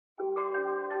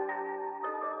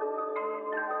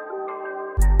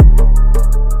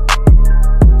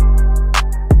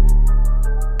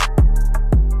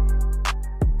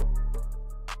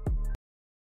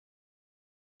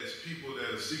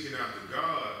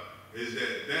is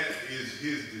that is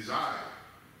his desire.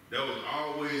 That was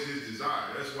always his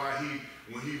desire. That's why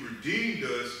when he redeemed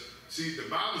us, see, the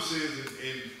Bible says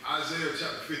in Isaiah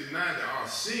chapter 59 that our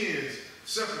sins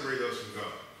separate us from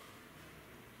God.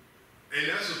 And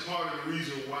that's a part of the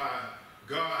reason why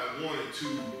God wanted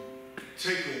to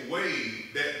take away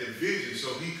that division so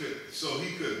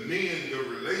he could mend the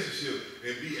relationship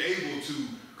and be able to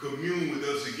commune with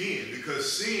us again,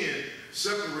 because sin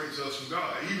separates us from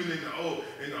God. Even in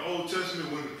the Old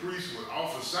Testament, when the priests would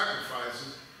offer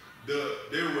sacrifices,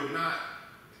 they were not,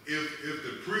 if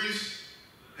the priests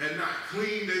had not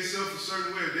cleaned themselves a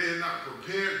certain way, if they had not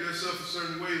prepared themselves a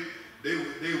certain way,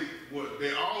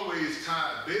 they always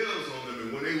tied bells on them,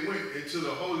 and when they went into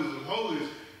the holies of holies,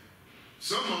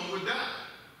 some of them would die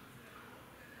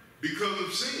because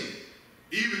of sin.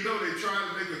 Even though they tried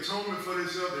to make atonement for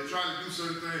themselves, they tried to do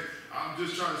certain things. I'm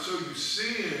just trying to show you,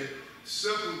 sin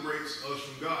separates us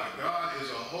from God. God is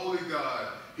a holy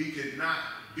God. He cannot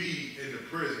be in the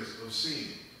presence of sin.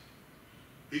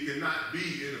 He cannot be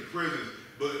in the presence,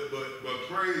 but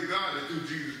praise God that through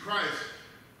Jesus Christ,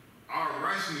 our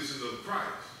righteousness is of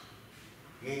Christ.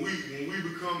 When we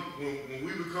become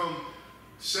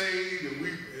saved and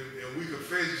we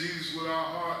confess Jesus with our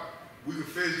heart, we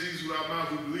confess Jesus with our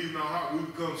mouth, we believe in our heart, we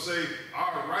become saved,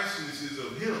 our righteousness is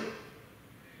of him.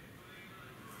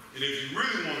 And if you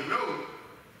really want to know,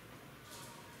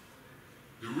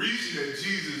 the reason that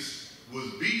Jesus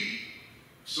was beat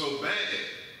so bad,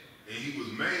 and he was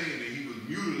maimed, and he was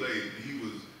mutilated,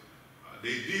 and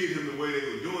they did him the way they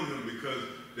were doing him because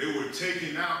they were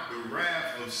taking out the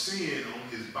wrath of sin on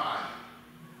his body.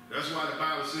 That's why the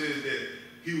Bible says that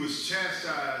he was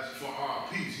chastised for our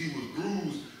peace. He was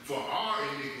bruised for our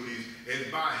iniquities,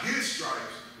 and by his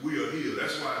stripes we are healed.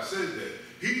 That's why it says that.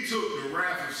 He took the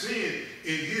wrath of sin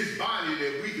in his body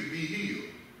that we could be healed.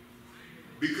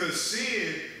 Because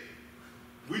sin,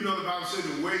 we know the Bible says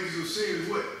the wages of sin is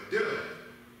what? Death,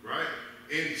 right?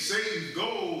 And Satan's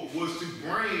goal was to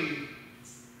bring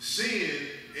sin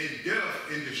and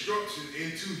death and destruction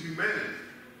into humanity.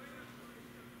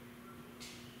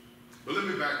 But let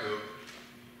me back up.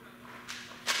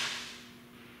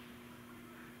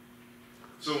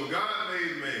 So when God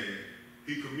made man,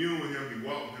 he communed with him, he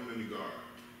walked with him in the garden.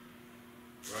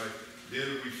 Right?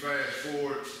 Then if we fast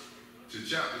forward to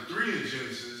chapter 3 in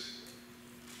Genesis,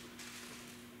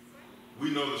 we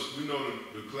know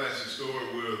the classic story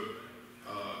where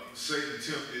Satan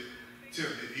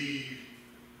tempted Eve.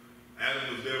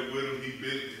 Adam was there with him. He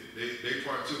bit. They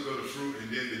partook of the fruit, and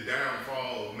then the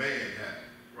downfall of man happened.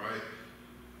 Right?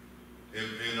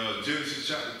 In Genesis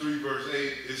chapter 3, verse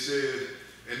 8, it says,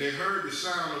 "And they heard the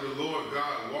sound of the Lord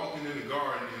God walking in the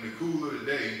garden in the cool of the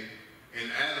day,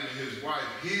 and Adam and his wife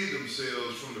hid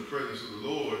themselves from the presence of the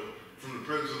Lord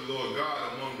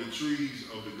God among the trees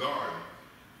of the garden.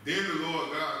 Then the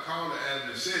Lord God called to Adam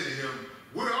and said to him,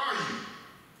 'Where are you?'"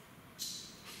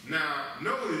 Now,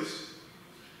 notice,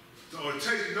 or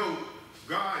take note,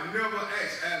 God never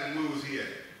asked Adam where was he at.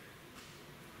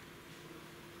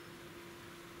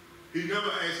 He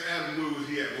never asked Adam where was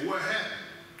he at. But what happened?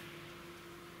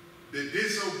 The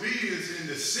disobedience and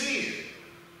the sin,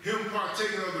 him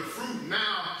partaking of the fruit,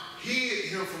 now hid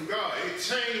him from God. It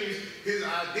changed his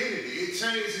identity. It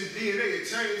changed his DNA. It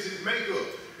changed his makeup.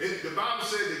 The Bible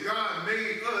said that God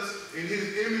made us in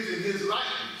his image and his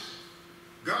likeness.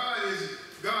 God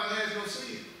has no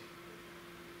sin.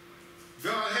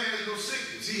 God has no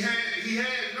sickness. He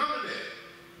had none of that.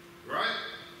 Right?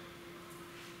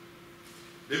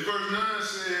 Then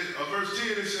verse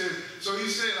 10 it says, "So he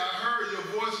said, I heard your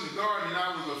voice in the garden, and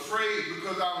I was afraid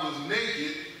because I was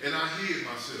naked, and I hid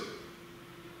myself."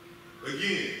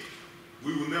 Again,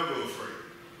 we were never afraid.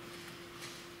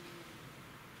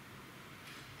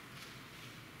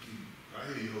 I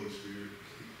hear you, Holy Spirit.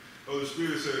 Holy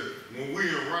Spirit said, when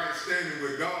we're in right standing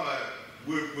with God,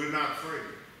 we're not afraid.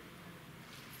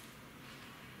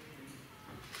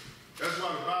 That's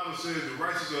why the Bible says the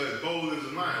righteous are as bold as a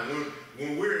lion.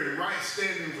 When we're in right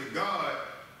standing with God,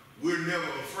 we're never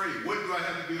afraid. What do I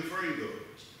have to be afraid of?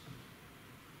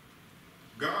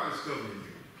 God is covering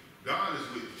you. God is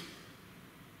with you.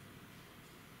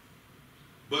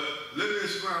 But let me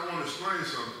explain. I want to explain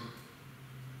something.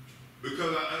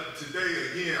 Because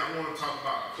today, again, I want to talk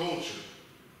about culture.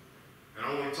 And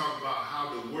I want to talk about how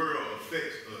the world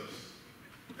affects us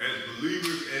as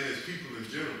believers and as people in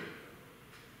general.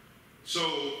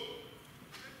 So,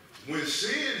 when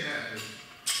sin happened,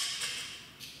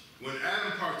 when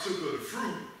Adam partook of the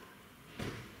fruit,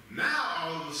 now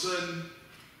all of a sudden,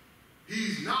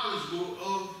 he's knowledgeable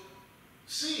of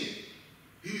sin.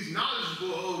 He's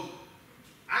knowledgeable of,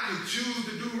 I can choose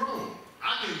to do wrong.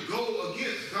 I can go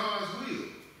against God's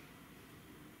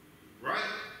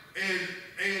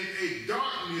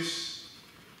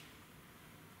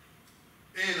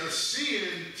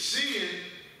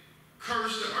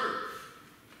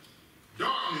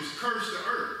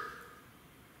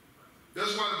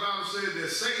that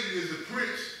Satan is the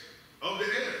prince of the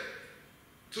air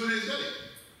to this day.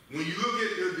 When you look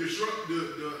at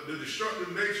the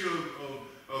destructive nature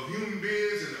of human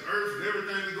beings and the earth and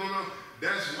everything that's going on,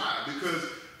 that's why. Because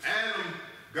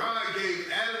God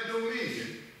gave Adam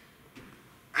dominion.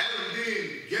 Adam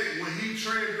then, when he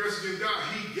transgressed against God,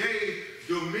 he gave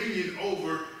dominion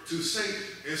over to Satan.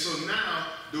 And so now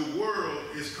the world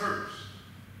is cursed.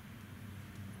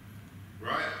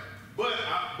 Right? But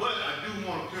I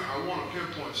want to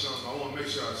pinpoint something. I want to make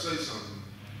sure I say something.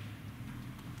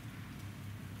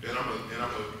 And I'm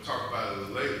gonna talk about it a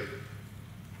little later.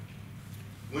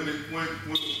 When the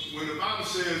Bible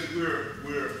says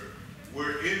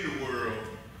we're in the world,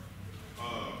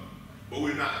 but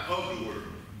we're not of the world,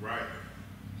 right?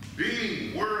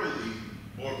 Being worldly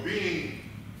or being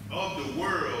of the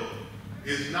world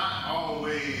is not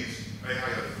always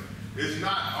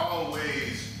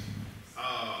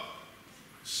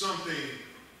something.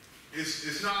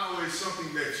 It's not always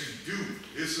something that you do.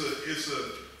 It's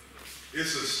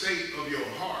a state of your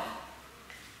heart,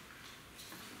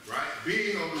 right?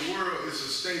 Being of the world is a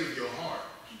state of your heart.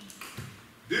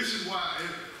 This is why,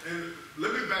 and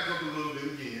let me back up a little bit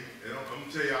again, and I'm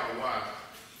going to tell y'all why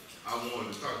I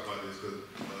wanted to talk about this, because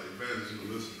evangelists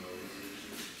will listen to us.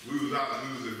 We was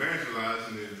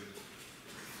evangelizing, and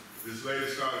this lady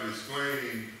started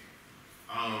explaining,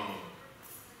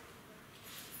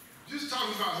 just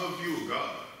talking about her view of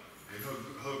God, and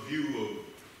her view of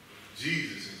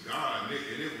Jesus and God,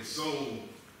 and it was so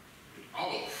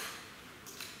off.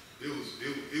 It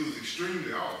was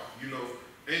extremely off, you know,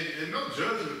 and no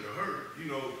judgment to her, you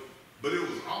know, but it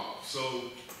was off. So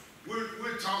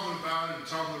we're talking about it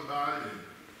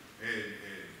and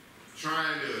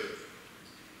trying to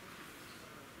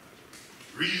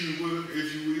reason with her,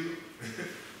 if you will.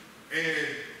 And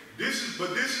this is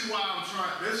why I'm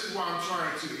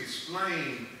trying to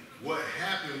explain what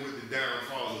happened with the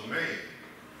downfall of man.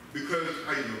 Because,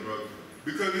 how you doing, brother?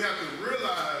 Because we have to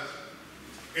realize,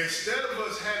 instead of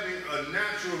us having a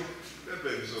natural, that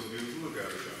baby's so beautiful, look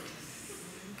at it,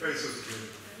 y'all. Hey, Sister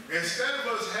Kim. Instead of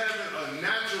us having a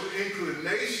natural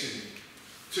inclination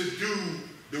to do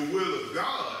the will of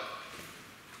God,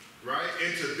 right,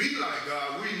 and to be like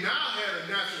God, we now have a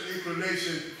natural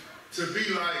inclination to be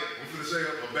like, I'm going to say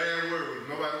a bad word,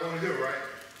 nobody want to hear, right?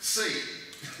 Satan.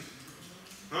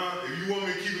 If you want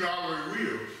me to keep it all the way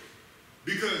real.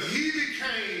 Because he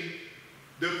became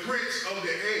the prince of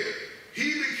the air.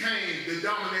 He became the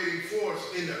dominating force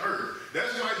in the earth.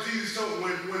 That's why Jesus told,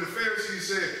 when the Pharisees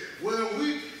said, well,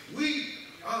 we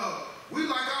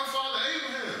like our father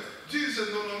Abraham. Jesus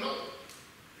said, no.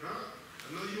 I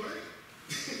know you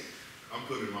ain't. I'm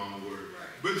putting my own word.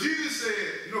 But Jesus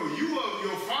said, no, you are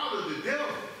your father, the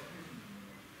devil.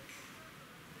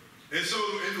 And so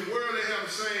in the world they have a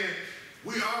saying,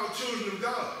 we are children of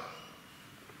God.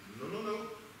 No.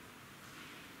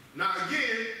 Now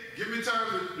again, give me time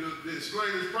to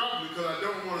explain this properly, because I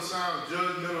don't want to sound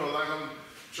judgmental or like I'm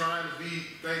trying to think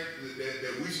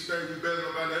that we should think we're better than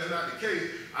nobody. That's not the case.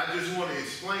 I just want to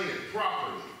explain it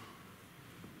properly.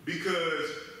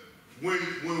 Because when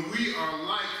we are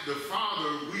like the Father,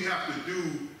 we have to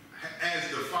do as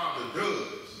the Father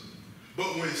does.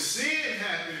 But when sin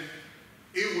happened,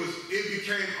 it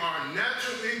became our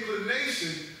natural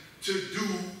inclination to do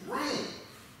wrong.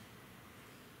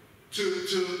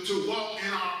 To walk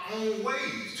in our own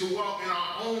ways, to walk in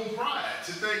our own pride,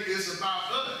 to think it's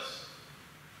about us.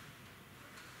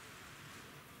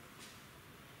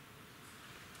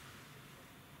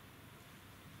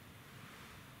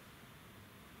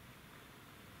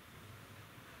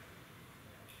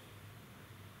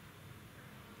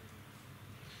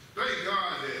 Thank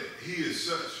God that he is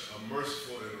such a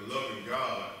merciful and a loving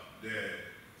God that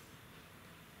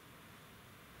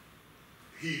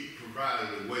he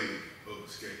provided a way of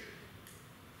escape.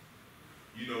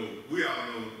 You know, we all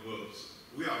know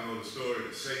the story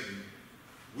of Satan.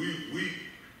 We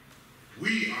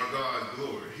are God's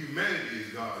glory. Humanity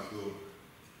is God's glory.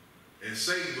 And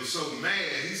Satan was so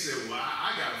mad, he said, well,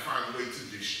 I got to find a way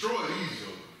to destroy these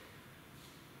jokers.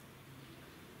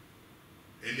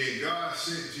 And then God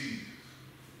sent Jesus.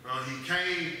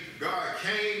 God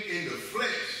came in the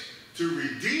flesh to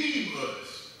redeem us.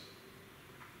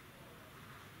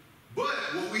 But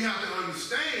what we have to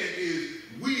understand is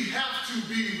we have to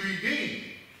be redeemed.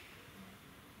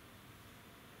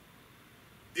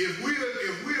 If we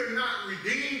are not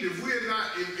redeemed, if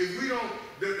we don't,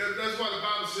 that's why the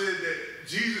Bible said that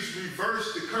Jesus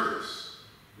reversed the curse,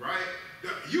 right?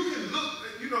 You can look,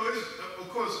 of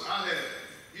course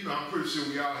I'm pretty sure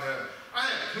I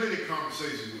had plenty of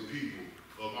conversations with people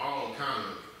of all kind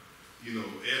of,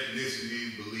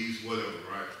 ethnicities, beliefs, whatever,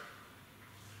 right?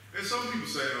 And some people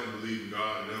say they don't believe in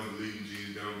God, they don't believe in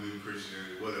Jesus, they don't believe in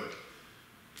Christianity, whatever.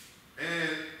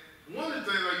 And one of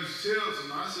the things I used to tell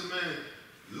somebody, I said, man,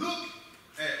 look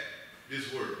at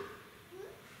this world.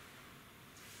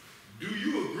 Do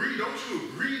you agree? Don't you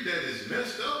agree that it's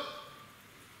messed up?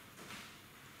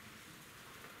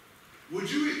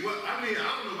 Would you, well, I mean,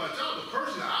 I don't know about y'all, but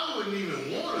personally, I wouldn't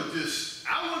even want to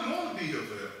I wouldn't want to be here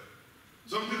forever.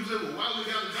 Some people say, well, why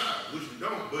we got to die? Which we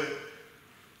don't, but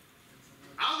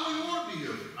I wouldn't want to be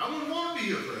here. I wouldn't want to be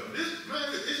here forever. This,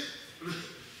 man,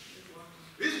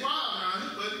 it's wild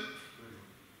now, buddy.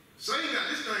 Satan got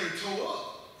this thing tore up.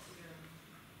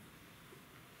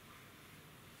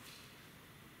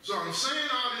 So I'm saying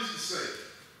all this to say,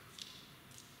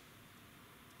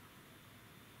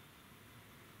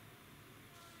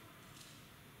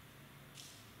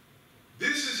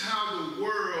 this is how the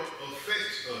world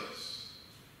affects us.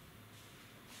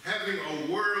 Having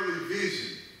a worldly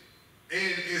vision.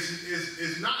 And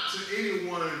it's not to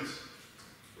anyone's,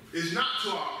 it's not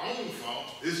to our own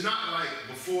fault. It's not like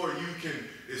before you can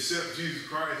accept Jesus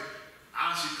Christ,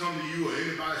 I should come to you or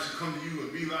anybody should come to you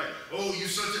and be like, oh, you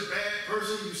such a bad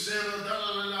person, you sinner, da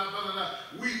da da da da da.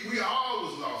 We all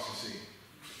was lost in sin.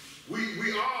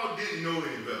 We all didn't know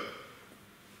any better.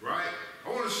 Right? I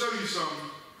want to show you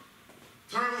something.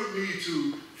 Turn with me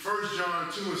to 1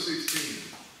 John 2 and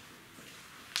 16.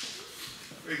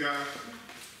 Hey guys,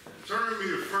 turn with me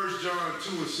to 1 John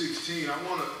 2 and 16. I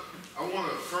want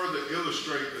to further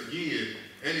illustrate again.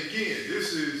 And again,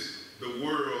 this is the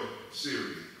world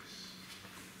series.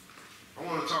 I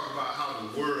want to talk about how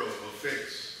the world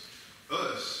affects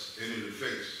us and it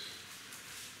affects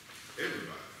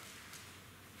everybody.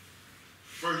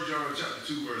 1 John chapter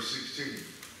 2, verse 16.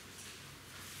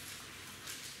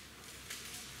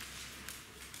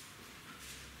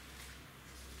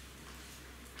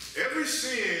 Every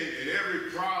sin and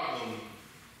every problem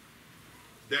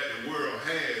that the world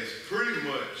has pretty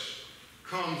much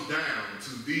comes down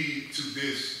to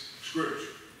this scripture.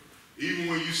 Even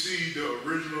when you see the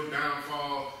original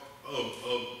downfall of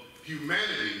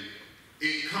humanity,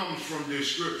 it comes from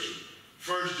this scripture.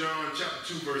 1 John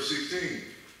chapter 2, verse 16.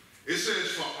 It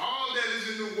says, for all that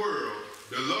is in the world,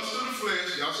 the lust of the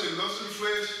flesh, y'all say lust of the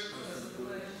flesh,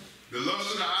 the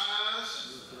lust of the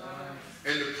eyes,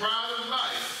 and the pride of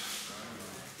life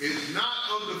is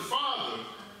not of the Father,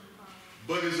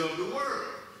 but is of the world.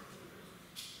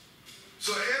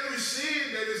 So every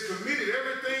sin that is committed,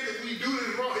 everything that we do that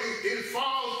is wrong, it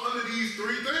falls under these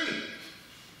three things.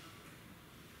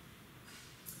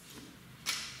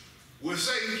 When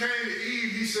Satan came to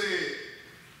Eve, he said,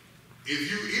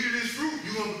 if you eat of this fruit,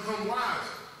 you're going to become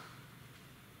wiser.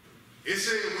 It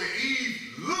said when Eve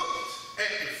looked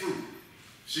at the fruit,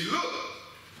 she looked.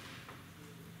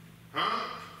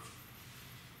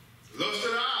 Lust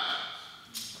of the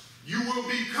eyes. You will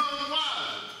become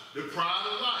wiser. The pride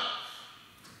of life.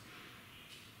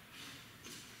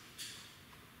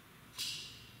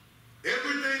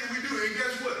 Everything we do, and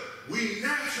guess what? We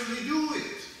naturally do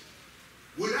it.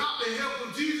 Without the help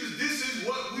of Jesus, this is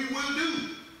what we will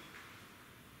do.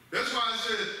 That's why I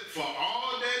said, for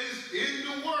all that is in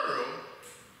the world,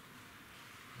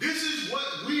 this is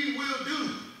what we will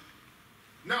do.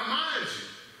 Now, mind you,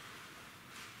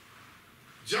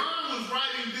 John was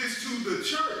writing this to the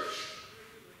church.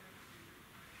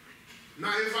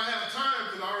 Now, if I have time,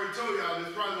 because I already told y'all,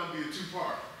 this probably going to be a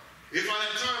two-part. If I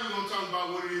have time, we're going to talk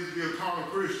about what it is to be a carnal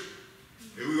Christian.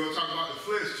 And we're going to talk about the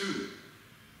flesh, too.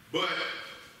 But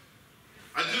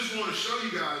I just want to show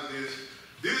you guys this.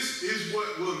 This is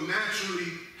what will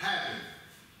naturally happen.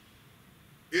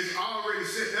 It's already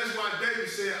said. That's why David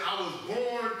said, I was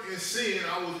born in sin.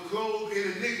 I was clothed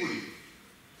in iniquity.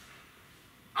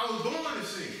 I was born in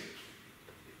sin.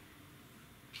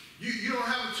 You don't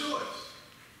have a choice.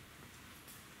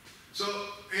 So,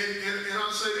 and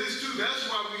I'll say this too, that's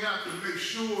why we have to make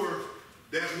sure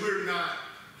that we're not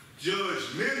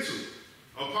judgmental.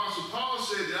 Apostle Paul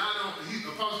said that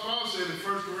Apostle Paul said in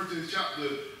 1 Corinthians chapter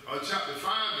 5,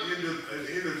 at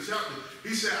the end of the chapter,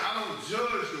 he said, I don't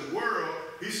judge the world.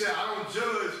 He said, I don't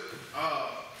judge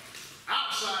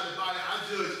outside the body, I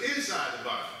judge inside the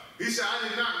body. He said, I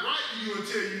did not write to you and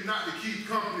tell you not to keep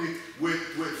company with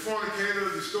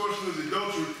fornicators, extortioners,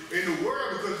 adulterers in the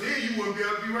world, because then you wouldn't be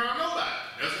able to be around nobody.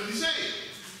 That's what he said,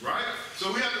 right?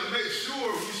 So we have to make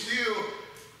sure we still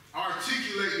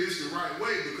articulate this the right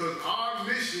way, because our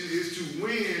mission is to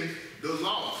win the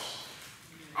lost.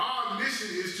 Our mission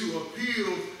is to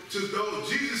appeal to those.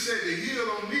 Jesus said that he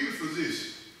don't need a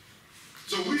physician.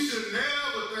 So we should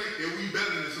never think that we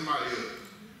better than somebody else.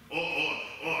 Or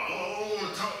I don't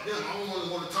want to talk to them. I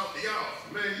don't want to talk to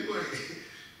y'all. Man, you ain't.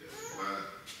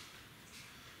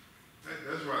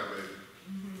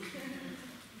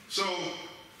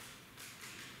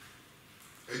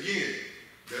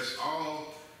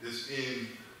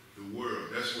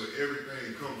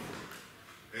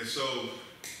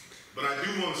 But I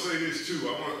do want to say this too.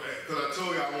 Because I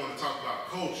told you I want to talk about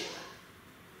culture.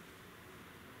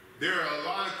 There are a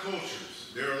lot of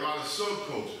cultures. There are a lot of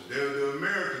subcultures. There's the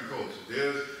American culture.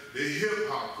 There's the hip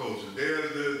hop culture.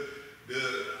 There's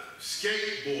the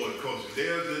skateboard culture.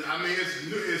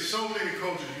 It's so many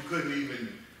cultures you couldn't even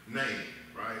name,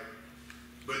 right?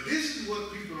 But this is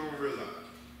what people don't realize.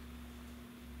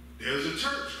 There's a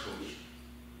church culture,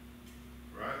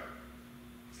 right?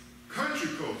 Country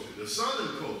culture, the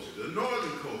southern culture, the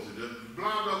northern culture, the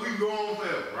blah, blah, we can go on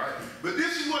forever, right? But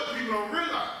this is what people don't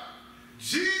realize.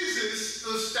 Jesus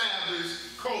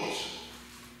established culture.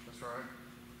 That's right.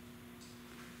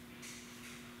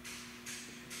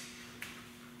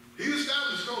 He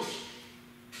established culture.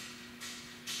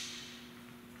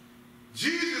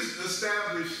 Jesus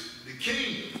established the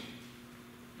kingdom.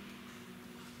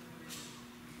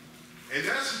 And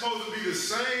that's supposed to be the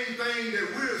same thing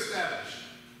that we're establishing.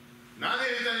 Not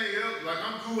anything else. Like,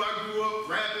 I'm cool, I grew up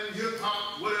rapping, hip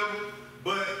hop, whatever.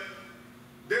 But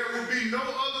there will be no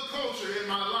other culture in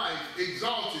my life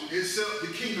exalted except the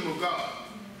kingdom of God.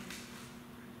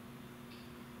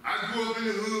 I grew up in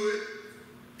the hood,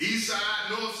 east side,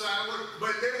 north side,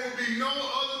 but there will be no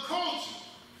other culture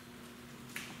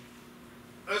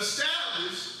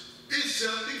established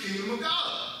except the kingdom of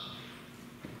God.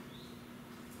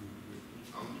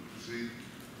 See?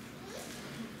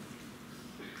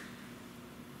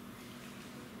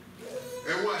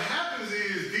 And what happens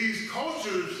is these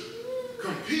cultures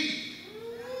compete.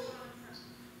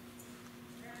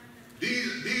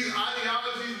 These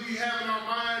ideologies we have in our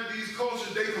mind, these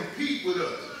cultures, they compete with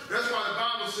us. That's why the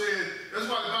Bible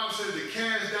says to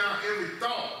cast down every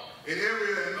thought and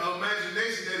every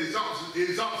imagination that exalts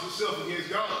itself against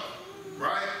God.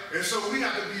 Right? And so we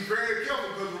have to be very careful,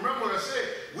 because remember what I said,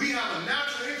 we have a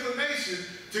natural inclination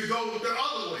to go the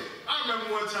other way. I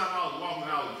remember one time I was walking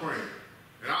out and praying,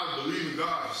 and I was believing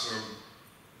God for something.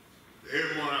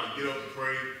 Every morning I would get up and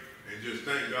pray and just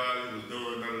thank God it was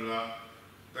done, da da da.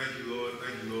 Thank you, Lord,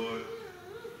 thank you, Lord.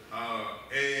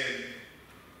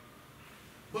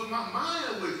 But my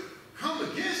mind would come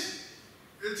against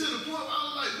it, and to the point where I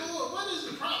was like, Lord, what is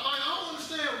the problem? Like, I don't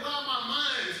understand why my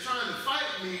mind is trying to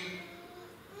fight me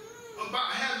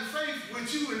about having faith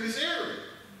with you in this area.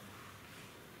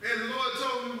 And the Lord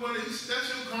told me, well, that's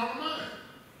your carnal mind.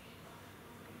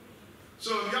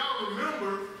 So if y'all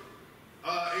remember,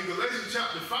 in Galatians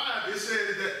chapter 5, it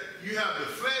says that you have the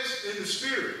flesh and the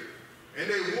spirit, and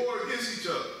they war against each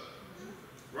other.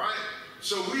 Right?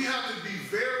 So we have to be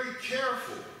very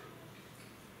careful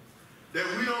that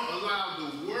we don't allow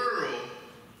the world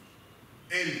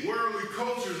and worldly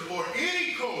cultures or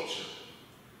any culture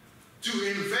to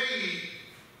invade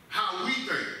how we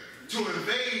think, to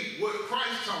invade what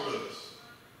Christ taught us.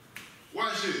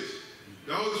 Watch this.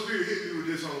 The Holy Spirit hit me with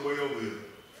this on the way over here.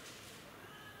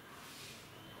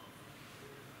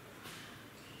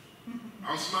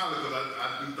 I'm smiling because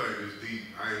I do think it's deep.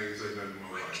 I ain't even say nothing in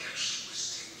my life.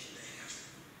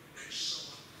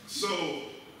 So,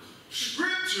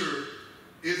 Scripture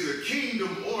is a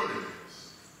kingdom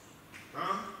ordinance.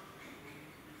 Huh?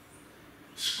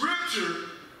 Scripture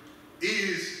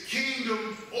is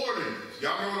kingdom ordinance.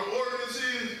 Y'all know what an ordinance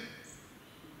is?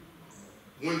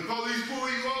 When police pull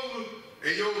you over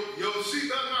and your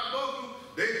seatbelt not buckled,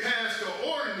 they pass the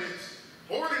ordinance.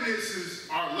 Ordinances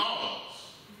are laws.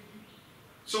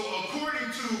 So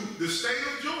according to the state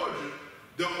of Georgia,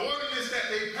 the ordinance that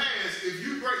they pass, if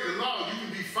you break the law, you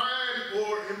can be fined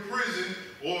or imprisoned,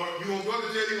 or you're going to go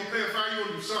to jail, you're going to pay a fine, you're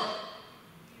going to do something.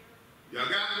 Y'all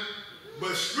got me?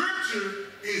 But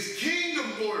Scripture is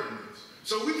kingdom ordinance.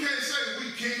 So we can't say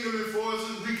we kingdom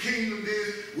enforcers, we kingdom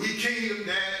this, we kingdom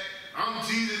that, I'm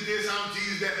Jesus this, I'm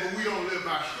Jesus that, but we don't live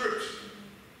by Scripture.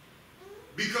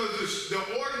 Because the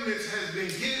ordinance has been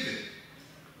given.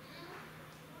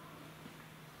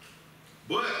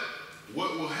 But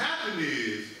what will happen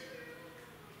is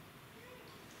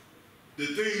the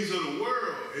things of the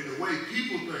world and the way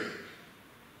people think.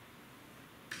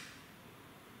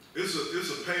 It's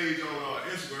a page on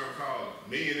Instagram called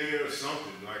Millionaire or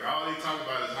something. Like, all they talk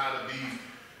about is how to be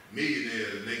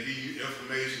millionaires. And they give you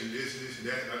information, this, and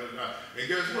that, da, da, da. And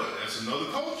guess what? That's another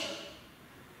culture.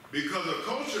 Because a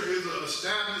culture is an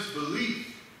established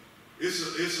belief. It's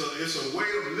a way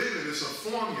of living. It's a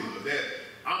formula that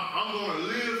I'm going to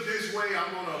live this way.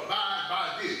 I'm going to abide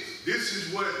by this.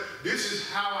 This is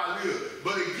how I live.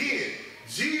 But again,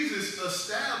 Jesus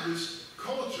established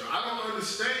culture. I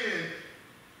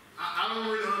don't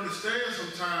really understand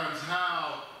sometimes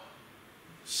how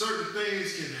certain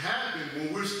things can happen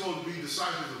when we're supposed to be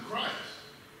disciples of Christ.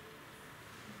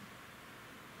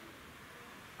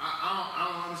 I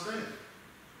don't understand.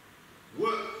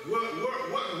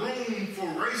 what room for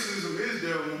racism is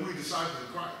there when we disciples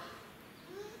of Christ?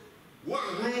 What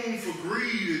room for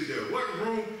greed is there? What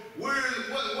room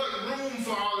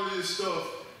for all of this stuff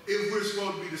if we're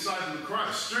supposed to be disciples of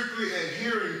Christ, strictly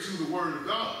adhering to the word of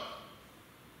God?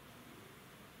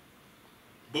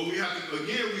 But we have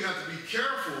to be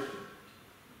careful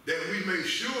that we make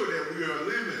sure that we are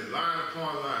living line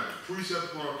upon line,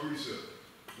 precept upon precept.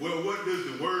 Well, what does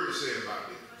the word say about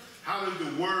it? How does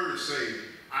the word say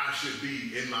I should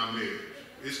be in my marriage?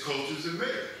 It's cultures in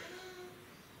marriage.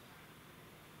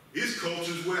 It's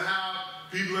cultures with how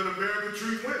people in America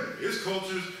treat women. It's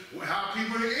cultures with how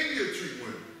people in India treat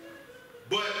women.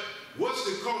 But what's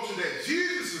the culture that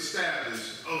Jesus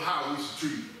established of how we should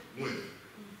treat women?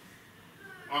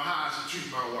 Or how I should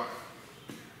treat my wife?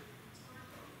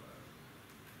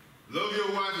 Love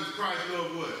your wife as Christ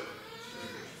loved what?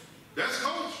 That's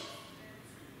culture.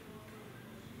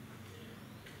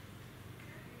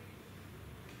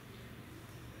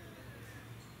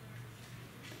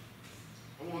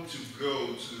 I want to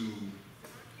go to,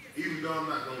 even though I'm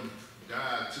not going to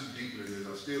dive too deep into this,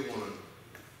 I still want to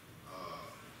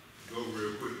go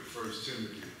real quick to 1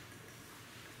 Timothy.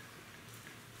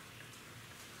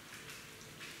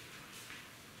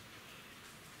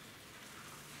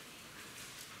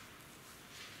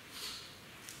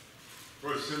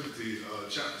 First Timothy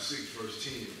chapter 6, verse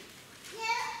 10.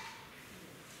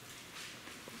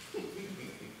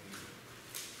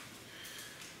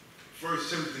 First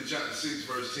Timothy chapter 6,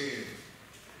 verse 10.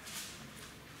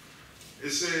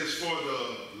 It says, for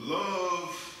the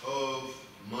love of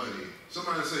money.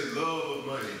 Somebody say love of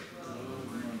money.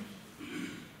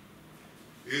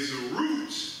 Is the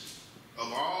root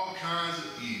of all kinds of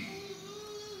evil,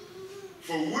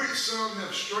 for which some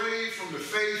have strayed from the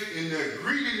faith in their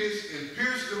greediness and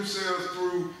pierced themselves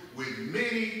through with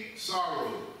many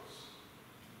sorrows.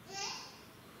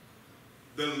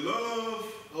 The love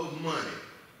of money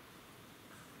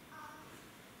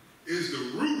is the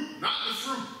root, not the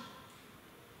fruit.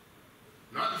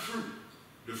 Not the fruit.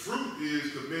 The fruit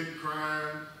is committing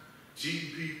crime,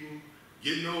 cheating people,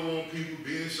 getting over on people,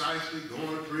 being shiesty,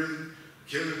 going to prison,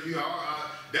 killing people.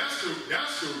 That's the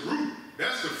root.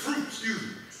 That's the fruit, excuse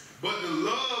me. But the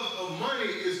love of money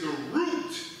is the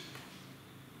root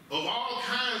of all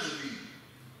kinds of evil.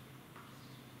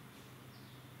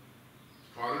 It's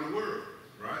part of the world,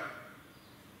 right?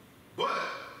 But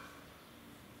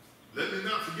let me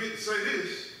not forget to say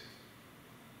this.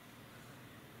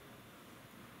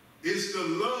 It's the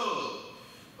love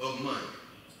of money,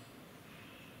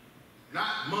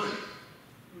 not money.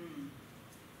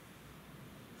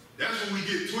 That's when we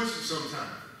get twisted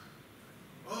sometimes.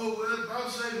 Oh, well, the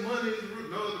Bible says money is the root.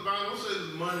 No, the Bible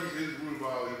says money is the root of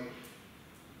all evil.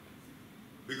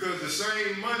 Because the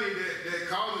same money that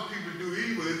causes people to do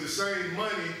evil is the same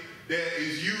money that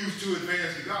is used to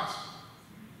advance the gospel.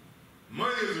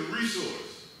 Money is a resource.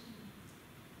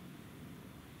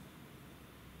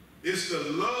 It's the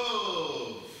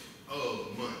love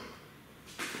of money.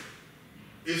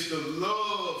 It's the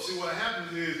love. See, what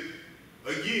happens is,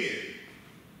 again,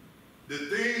 the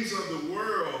things of the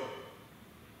world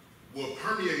will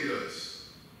permeate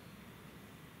us.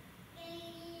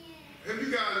 Have you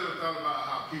guys ever thought about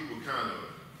how people kind of,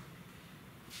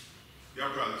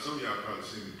 some of y'all probably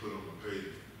seen me put on my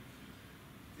page.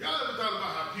 Y'all ever thought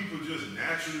about how people just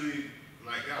naturally,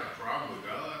 like, got a problem with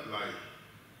God? Like,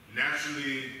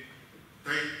 naturally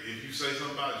think if you say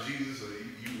something about Jesus or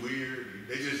you weird,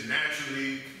 they just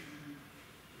naturally,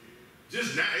 it's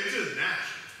just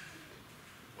natural.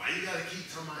 Why you gotta keep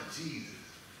talking about Jesus?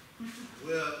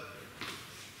 Well,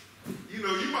 you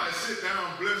know, you might sit down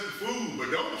and bless the food,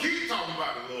 but don't keep talking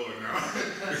about the Lord now.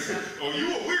 Oh, you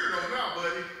a weirdo now,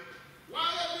 buddy. Why you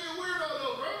gotta be a weirdo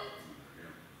though, bro?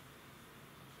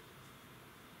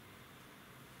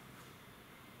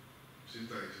 She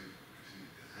thinks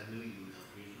I knew you would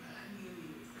help me, man.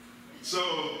 So,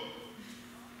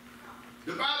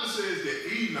 the Bible says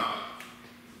that Enoch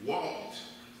walked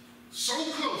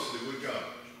so closely with God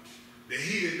that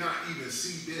he did not even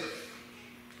see death.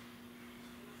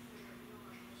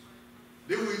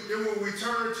 Then when we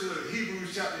turn to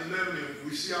Hebrews chapter 11 and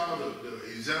we see all the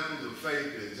examples of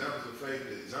faith,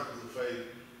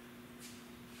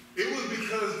 it was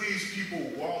because these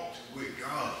people walked with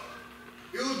God.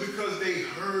 It was because they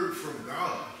heard from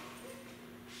God.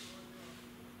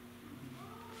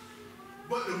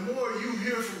 But the more you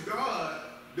hear from God,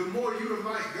 the more you are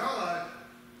like God,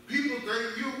 people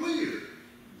think you're weird.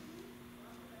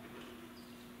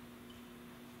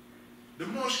 The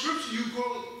more scripture you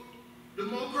quote, the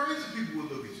more crazy people will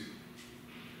look at you.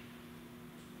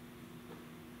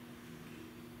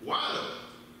 Why though?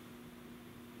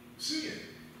 sin.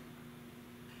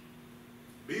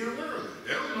 Being around it.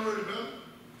 They don't know any better.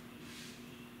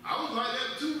 I was like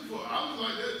that too before. I was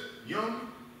like that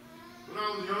young, when I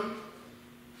was young.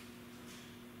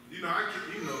 I ain't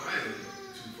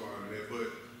too far in that, but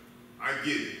I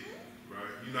get it,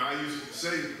 right? I used to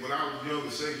say, when I was younger,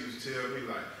 Satan used to tell me,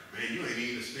 like, man, you ain't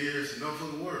even experienced enough of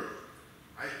the world.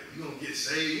 You gonna get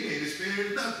saved, you ain't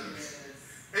experienced nothing. Yes.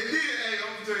 And then, hey,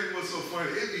 I'm gonna tell you what's so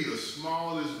funny. It be the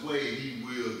smallest way he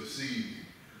will deceive you.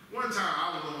 One time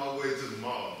I was on my way to the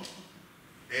mall,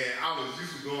 and I was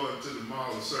used to going to the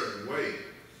mall a certain way.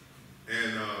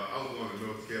 And I was going to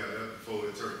North Carolina before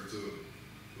it turned into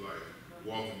like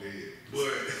Walking Dead.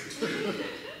 But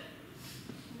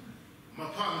my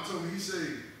partner told me, I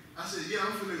said, yeah,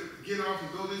 I'm gonna get off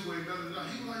and go this way. He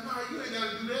was like, no, you ain't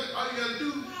gotta do that. All you gotta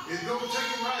do is go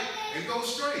take a right and go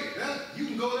straight. You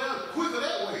can go down quicker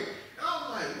that way. And I was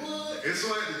like, what? And so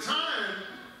at the time,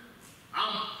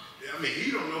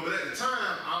 he don't know, but at the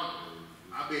time,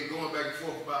 I've been going back and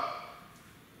forth about.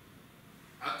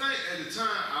 I think at the time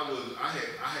I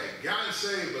had gotten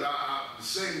saved, but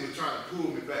Satan was trying to pull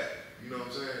me back. You know what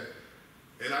I'm saying?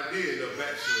 And I did end up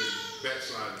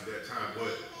backsliding at that time.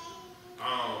 But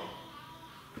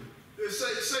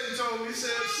Satan told me, he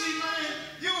said, see, man,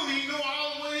 you don't even go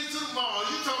all the way to the mall.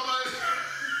 You talking about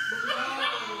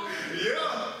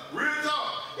yeah, real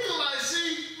talk. He was like,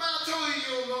 see, man, I told you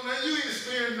don't know nothing. You ain't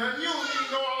experienced nothing. You don't even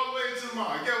go all the way to the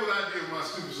mall. Get what I did with my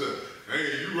stupid self.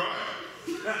 Hey, you right.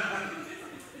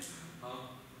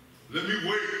 Let me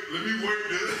wait.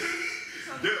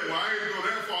 Well, I ain't go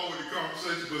that far with the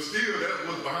conversation, but still, that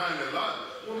was behind that logic.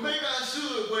 Well, maybe I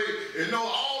should wait and know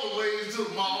all the ways to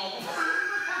the mall.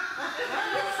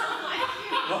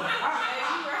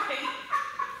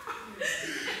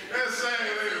 That's sad,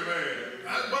 ain't it, man?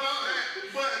 But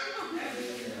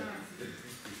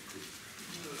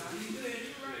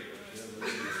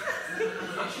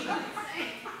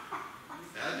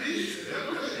I did.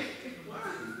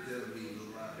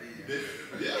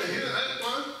 Yeah, that's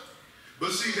fun.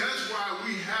 But see, that's why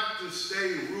we have to stay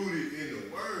rooted in the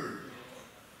Word.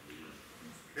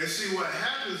 And see, what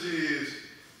happens is,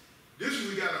 this is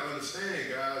what we got to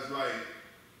understand, guys. Like,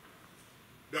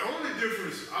 the only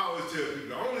difference, I always tell people,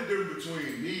 the only difference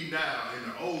between me now and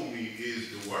the old me is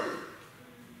the Word.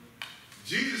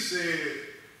 Jesus said,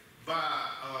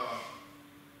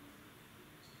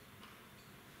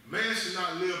 man should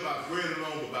not live by bread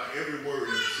alone, but by every word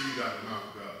that proceeds out of the mouth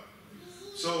of God.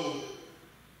 So,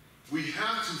 we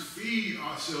have to feed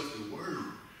ourselves the Word.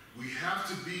 We have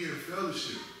to be in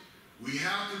fellowship. We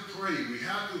have to pray.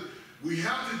 We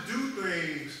have to do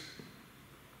things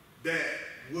that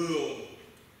will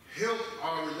help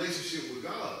our relationship with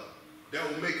God, that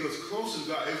will make us closer to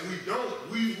God. If we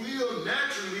don't, we will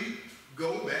naturally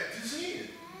go back to sin.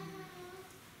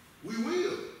 We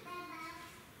will.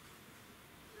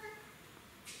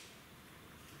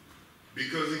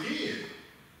 Because again,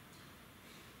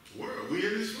 we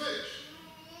in this flesh.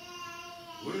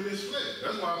 We're in this flesh.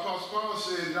 That's why Apostle Paul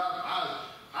said,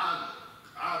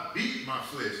 I beat my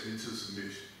flesh into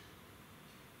submission.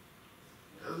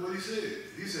 That's what he said.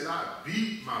 He said, I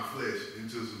beat my flesh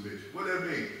into submission. What does that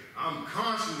mean? I'm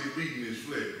constantly beating this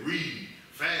flesh, reading,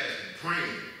 fasting,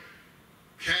 praying,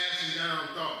 casting down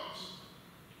thoughts.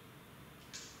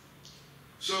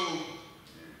 So,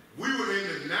 we were in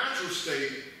the natural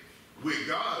state with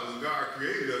God. When God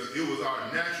created us, it was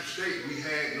our natural state. We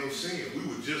had no sin. We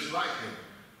were just like him.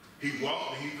 He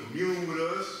walked and he communed with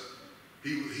us.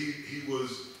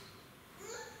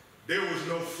 There was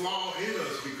no flaw in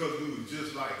us because we were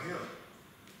just like him.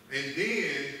 And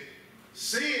then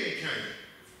sin came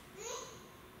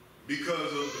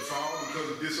because of the fall, because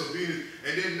of disobedience.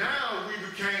 And then now we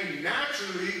became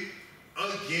naturally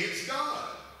against God.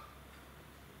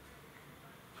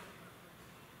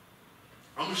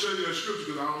 I'm going to show you a scripture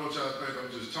because I don't want y'all to think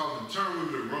I'm just talking. Turn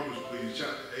with me to Romans, please,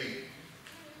 chapter 8.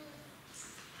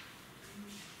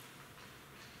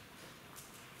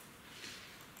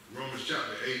 Romans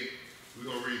chapter 8, we're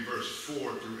going to read verse 4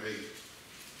 through 8.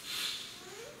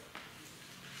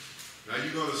 Now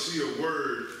you're going to see a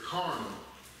word, carnal.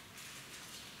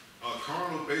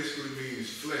 Carnal basically means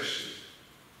fleshly.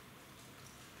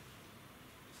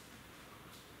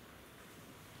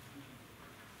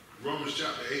 Romans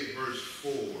chapter 8, verse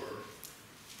 4,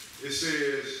 it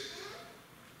says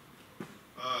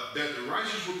that the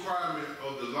righteous requirement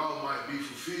of the law might be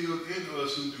fulfilled in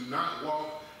us who do not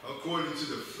walk according to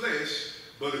the flesh,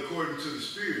 but according to the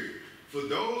Spirit. For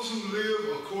those who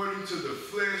live according to the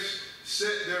flesh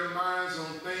set their minds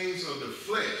on things of the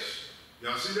flesh.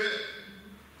 Y'all see that?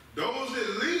 Those that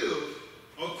live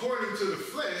according to the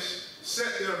flesh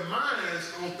set their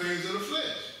minds on things of the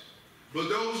flesh. But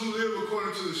those who live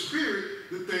according to the Spirit,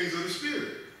 the things of the Spirit.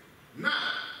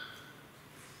 Now,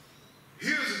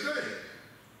 here's the thing.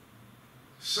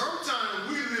 Sometimes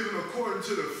we live according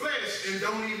to the flesh and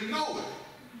don't even know it.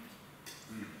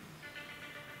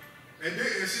 And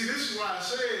see, this is why I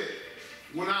said,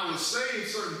 when I was saying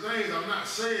certain things, I'm not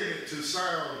saying it to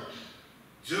sound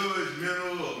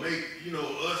judgmental or make,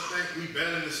 us think we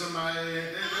better than somebody.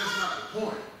 That's not the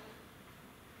point.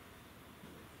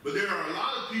 But there are a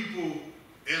lot of people,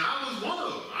 and I was one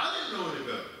of them. I didn't know any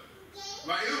better.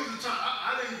 Like, it was a time,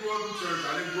 I didn't grow up in church.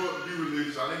 I didn't grow up to be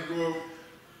religious. I didn't grow up,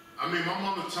 my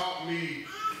mama taught me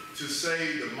to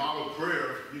say the model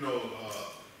prayer,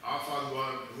 our Father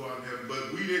who art in heaven,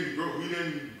 but we didn't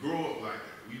grow up like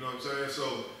that. You know what I'm saying? So,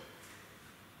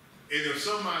 and if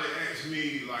somebody asks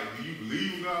me, like, do you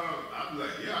believe in God? I'd be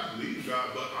like, yeah, I believe in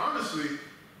God. But honestly,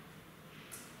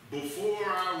 before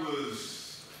I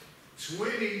was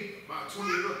about 20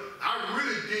 years old, I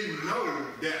really didn't know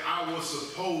that I was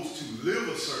supposed to live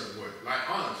a certain way. Like,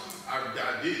 honestly,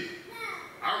 I didn't.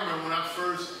 I remember when I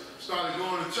first started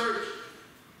going to church,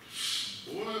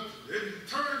 boy,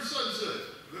 turn to such and such.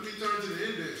 Let me turn to the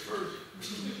index first.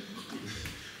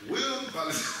 Will, by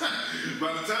the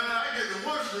time I get to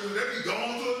one stream, they be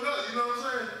gone to another, you know what I'm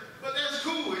saying? But that's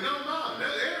cool, it don't matter.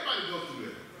 Everybody goes through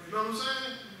that. You know what I'm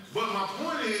saying? But my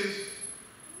point is,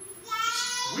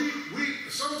 we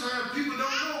sometimes people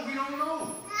don't know, we don't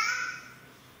know.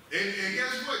 And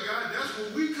guess what, God? That's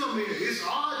where we come in. It's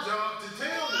our job to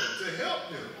tell them, to help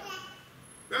them.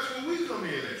 That's where we come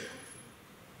in at.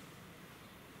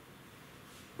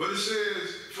 But it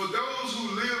says, for those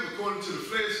who live according to the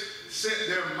flesh, set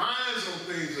their minds on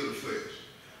things of the flesh.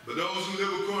 But those who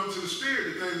live according to the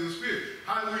Spirit, the things of the Spirit.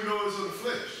 How do we know it's of the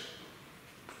flesh?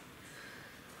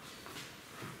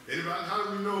 Anybody? How do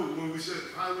we know when we say,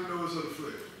 how do we know it's of the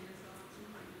flesh?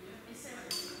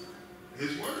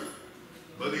 His word.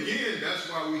 But again, that's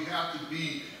why we have to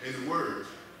be in the word.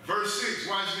 Verse 6,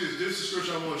 watch this. This is the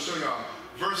scripture I want to show y'all.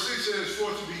 Verse 6 says, for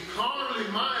to be carnally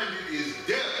minded is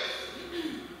death,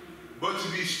 but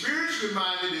to be spiritually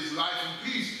minded is life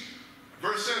and peace.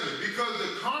 Verse 7, because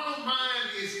the carnal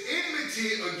mind is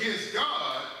enmity against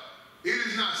God, it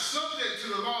is not subject to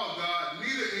the law of God,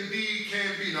 neither indeed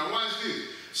can be. Now watch this.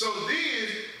 So then,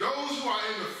 those who are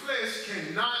in the flesh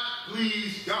cannot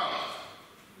please God.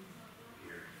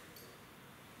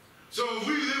 So if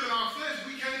we live in our flesh,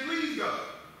 we can't please God.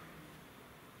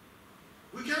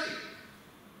 We can't.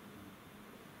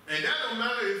 And that don't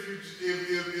matter if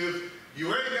you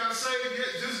ain't got saved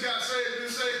yet, just got saved, been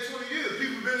saved 20 years.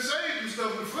 People been saved, do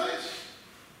stuff in the flesh.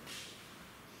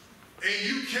 And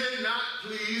you cannot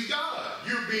please God.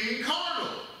 You're being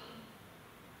carnal.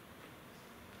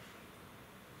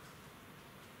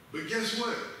 But guess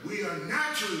what? We are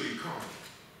naturally carnal.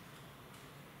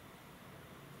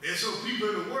 And so people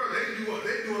in the world,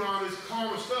 they're doing all this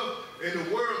carnal stuff, and the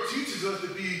world teaches us to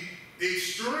be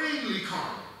extremely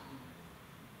carnal.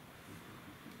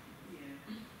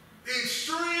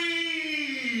 Extremely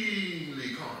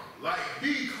carnal. Like,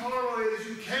 be carnal as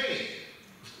you can.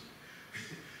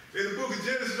 In the book of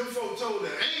Genesis, them folk told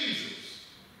the angels,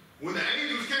 when the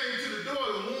angels came to the door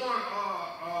to warn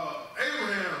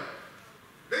Abraham,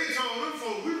 they told them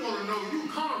folk, we want to know you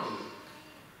carnally.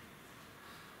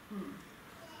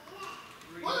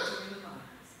 What?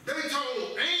 They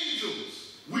told angels,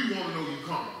 we want to know you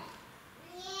carnal.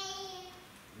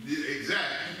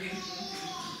 Exactly.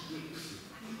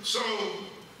 So,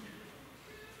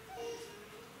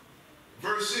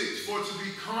 verse 6, for to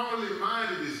be carnally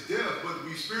minded is death, but to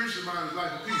be spiritually minded is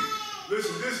life and peace.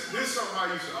 Listen, this is something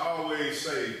I used to always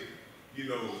say,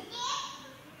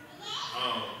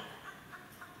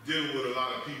 dealing with a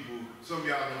lot of people. Some of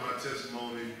y'all know my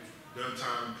testimony, done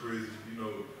time in prison,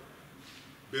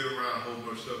 been around a whole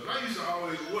bunch of stuff. And I used to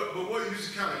always, what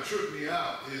used to kind of trip me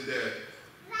out is that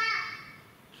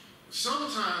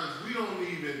sometimes we don't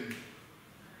even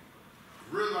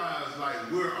realize like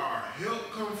where our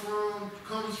help comes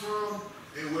from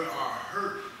and where our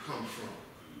hurt comes from.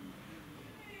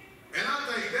 And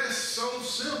I think that's so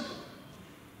simple.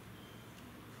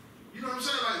 You know what I'm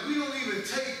saying? Like, we don't even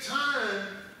take time.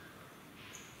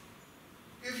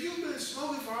 If you've been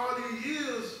smoking for all these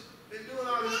years and doing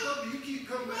all this stuff, and you keep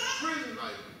coming back to prison,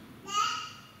 like,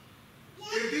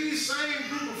 if these same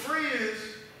group of friends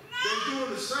that's doing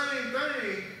the same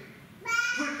thing,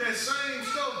 putting that same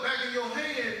stuff back in your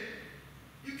hand,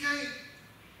 you can't.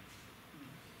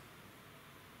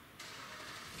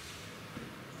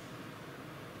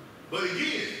 But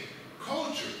again,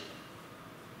 culture.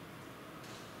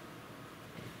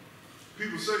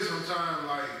 People say sometimes,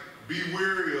 like, be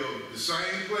weary of the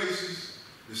same places,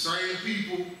 the same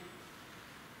people.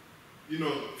 You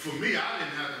know, for me, I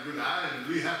didn't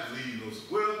really have to leave those.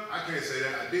 Well, I can't say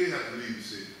that. I did have to leave the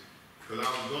city because I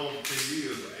was gone for 10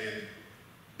 years, and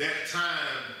that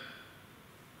time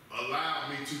allowed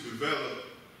me to develop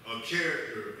a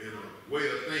character and a way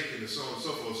of thinking and so on and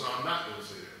so forth. So I'm not going to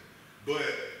say that. But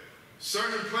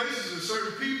certain places and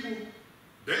certain people,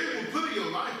 they will put in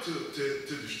your life to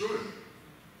destroy you.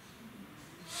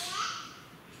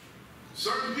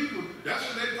 Certain people, that's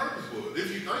what their purpose was,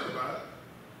 if you think about it.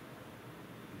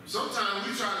 Sometimes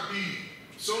we try to be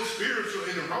so spiritual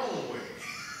in the wrong way.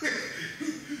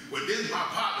 Well, this is my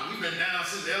partner. We've been down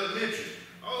since elementary.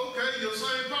 Oh, okay, your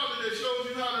same partner that shows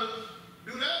you how to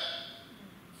do that.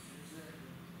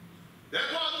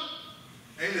 That partner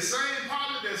ain't the same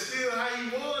partner that's still how he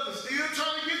was and still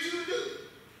trying to get you to do it.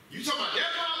 You talking about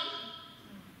that partner?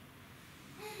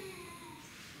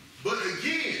 But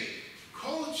again,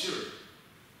 culture.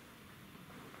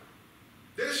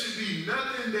 There should be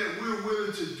nothing that we're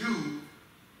willing to do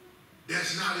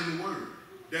that's not in the Word.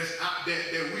 That's out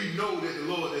that we know that the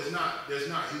Lord that's not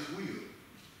His will.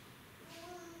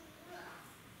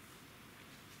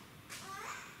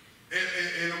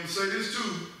 And I'm gonna say this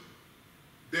too.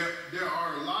 There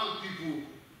are a lot of people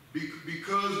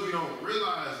because we don't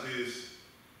realize this.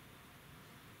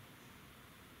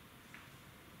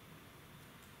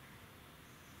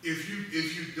 If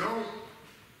you don't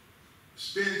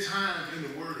spend time in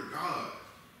the Word of God,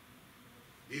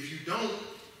 if you don't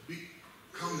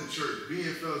come to church, be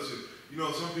in fellowship, you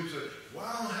know, some people say, well,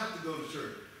 I don't have to go to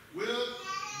church. Well,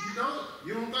 you don't?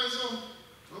 You don't think so?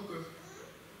 Okay.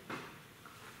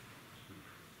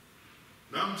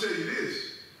 Now I'm going to tell you this.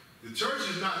 The church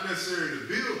is not necessarily the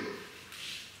building.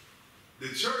 The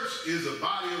church is a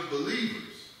body of believers.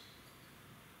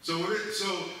 So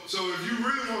if you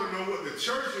really want to know what the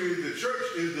church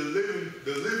is the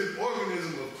living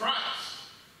organism of Christ.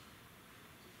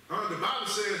 The Bible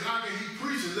says, how can he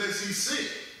preach unless he's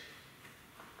sent?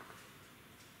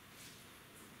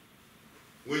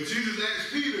 When Jesus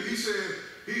asked Peter, he said,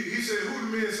 who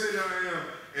do men say that I am?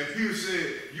 And Peter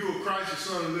said, you are Christ, the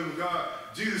Son of the living God.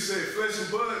 Jesus said, flesh and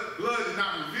blood did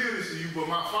not reveal this to you, but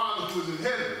my Father who is in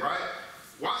heaven, right?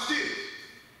 Watch this.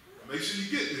 Make sure you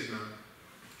get this now.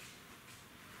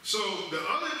 So the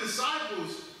other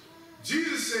disciples,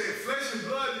 Jesus said, flesh and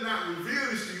blood did not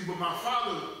reveal this to you, but my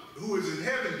Father who is in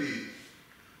heaven did.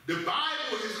 The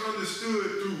Bible is understood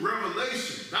through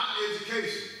revelation, not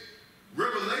education.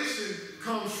 Revelation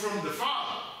comes from the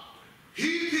Father.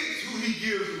 He picks who he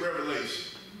gives the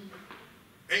revelation.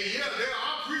 And yeah, there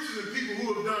are preachers and people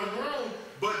who have done wrong,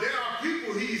 but there are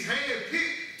people he's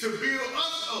handpicked to build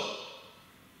us up.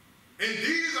 And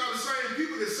these are the same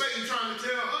people that Satan trying to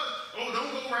tell us, oh,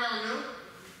 don't go around them.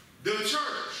 The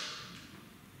church.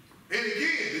 And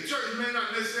again, the church may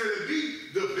not necessarily be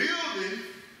the building,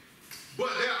 but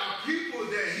there are people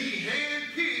that he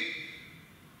handpicked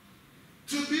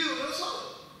to build us up.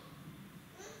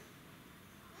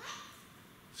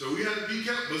 So we have to be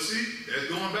careful. But see, that's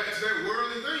going back to that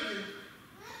worldly thinking.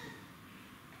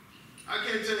 I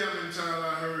can't tell you how many times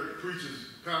I heard preachers,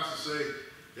 pastors say,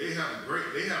 they having a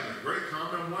great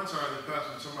comment. One time the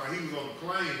pastor was talking about he was on the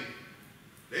plane.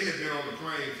 They had been on the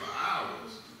plane for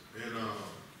hours. And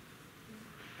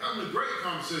having a great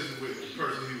conversation with the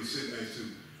person he was sitting next to.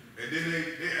 And then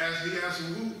he asked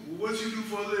him, what you do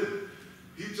for a living?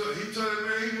 He told him,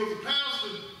 man, he was a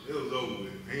pastor. It was over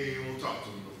with. He ain't even want to talk to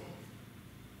him no more.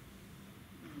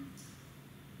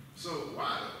 So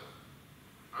why?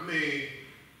 I mean,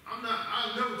 I'll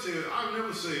never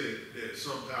say that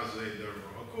some pastors ain't done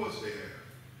wrong. Of course they have.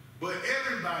 But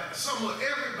everybody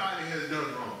has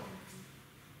done wrong.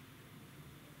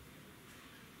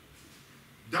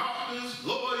 Doctors,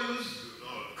 lawyers,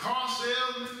 car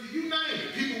salesmen, you name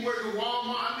it. People work at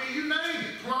Walmart, I mean, you name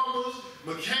it. Plumbers,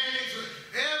 mechanics,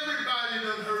 everybody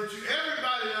done hurt you.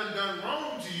 Everybody done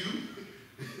wrong to you.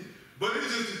 But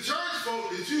it's just the church folk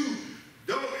that you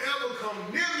don't ever come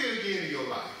near me again in your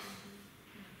life.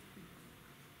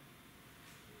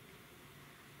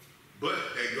 But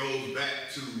that goes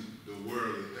back to the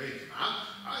worldly thinking.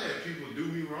 I had people do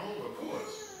me wrong, of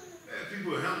course. I had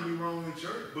people handle me wrong in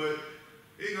church, but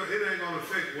it ain't going to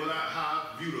affect how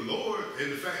I view the Lord.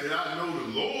 And the fact that I know the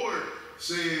Lord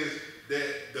says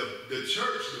that the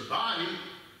church, the body,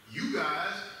 you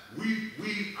guys, I'm going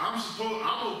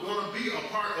to be a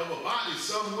part of a body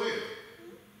somewhere.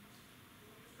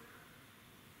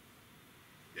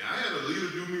 Yeah, I had a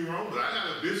leader do me wrong, but I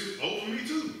got a bishop over me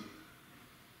too.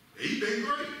 He been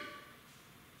great.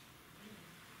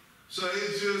 So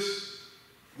it's just,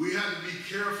 we have to be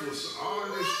careful. So all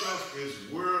of this stuff is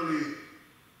world,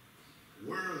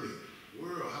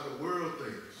 how the world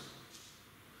thinks.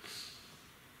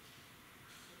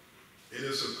 And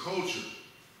it's a culture.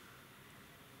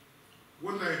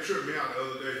 One thing tripped me out the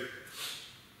other day.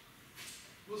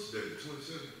 What's the date?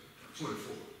 27?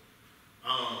 24.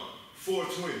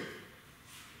 420.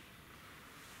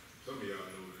 Some of y'all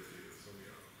know what that is.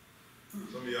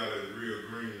 Some of y'all that's real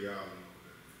green, y'all know what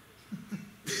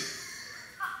that is.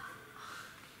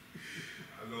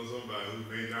 I know somebody who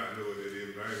may not know what that is,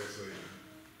 but I ain't gonna say that.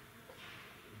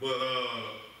 But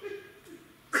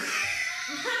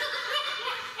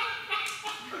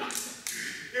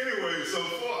anyway, so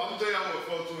I'm telling y'all what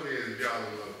 420 is, if y'all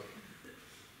don't know.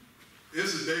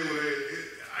 It's a day when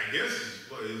I guess it's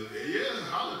a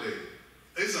holiday.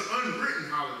 It's an unwritten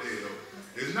holiday though.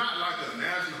 It's not like a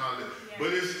national holiday,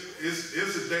 but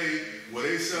it's a day where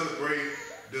they celebrate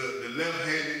the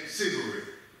left-handed cigarette.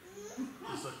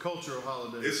 It's a cultural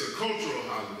holiday. It's a cultural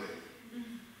holiday.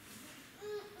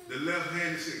 The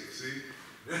left-handed cigarette, see?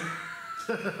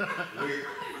 Wait,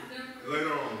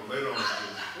 later on.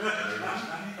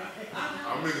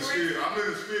 I'm in the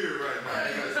spirit right now.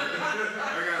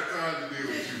 I got time to deal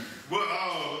with you. But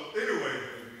anyway,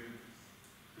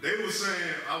 they were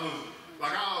saying I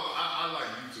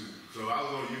like YouTube, so I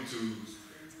was on YouTube,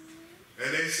 and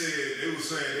they were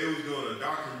saying they was doing a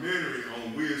documentary on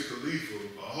Wiz Khalifa,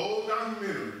 a whole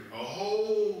documentary,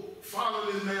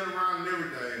 following this man around and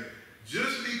everything,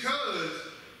 just because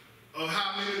of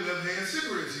how many left-hand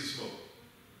cigarettes he smoked.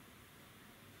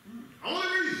 Only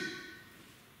reason.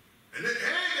 And they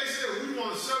said we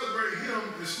want to celebrate him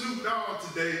and Snoop Dogg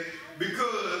today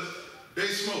because they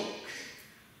smoke.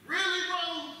 Really,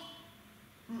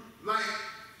 bro? Like,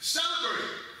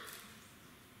 celebrate.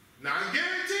 Now, I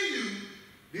guarantee you,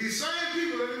 these same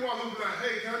people that they walk up and be like,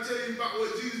 hey, can I tell you about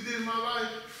what Jesus did in my life?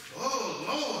 Oh,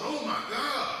 Lord, oh my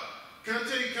God. Can I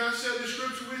share the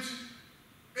scripture with you?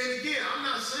 And again, I'm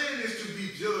not saying this to be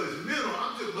judgmental,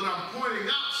 but I'm pointing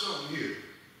out something here.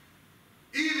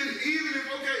 Even if you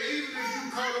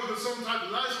caught up in some type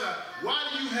of lifestyle, why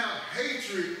do you have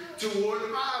hatred toward the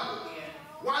Bible?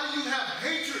 Why do you have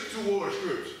hatred toward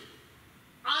Scripture?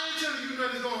 I ain't telling you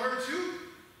nothing's gonna hurt you.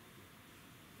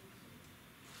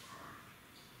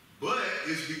 But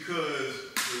it's because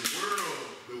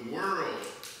the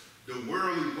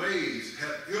worldly ways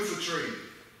have infiltrated.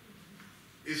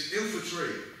 It's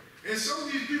infiltrated. And some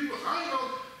of these people, I ain't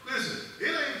gonna, listen, it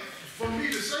ain't for me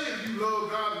to say if you love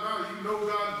God or not, if you know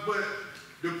God, but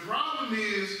the problem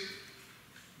is,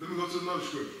 let me go to another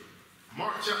scripture.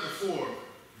 Mark chapter 4,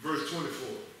 verse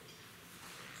 24.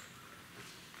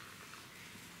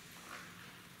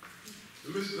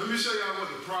 Let me show y'all what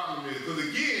the problem is. Because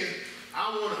again,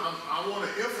 I want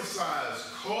to emphasize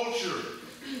culture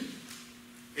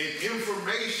and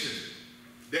information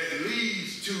that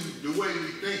leads to the way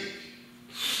we think.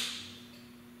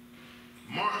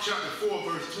 Mark chapter 4,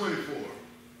 verse 24.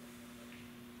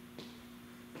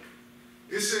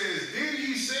 It says, then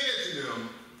he said to them,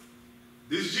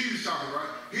 this is Jesus talking, right?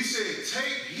 He said,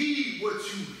 take heed what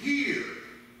you hear.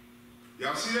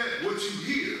 Y'all see that? What you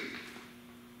hear.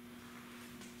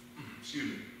 Excuse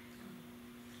me.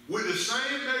 With the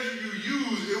same measure you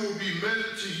use, it will be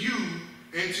measured to you,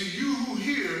 and to you who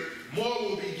hear, more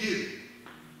will be given.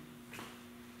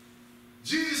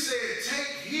 Jesus said, take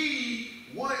heed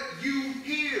what you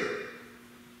hear.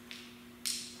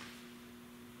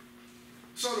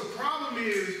 So the problem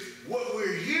is, what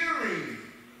we're hearing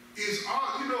is,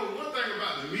 one thing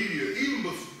about the media,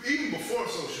 even before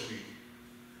social media,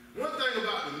 one thing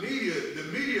about the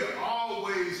media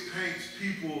always paints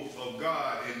people of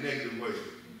God in negative ways.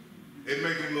 It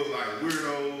makes them look like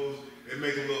weirdos. It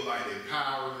makes them look like they're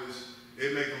powerless.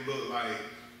 It makes them look like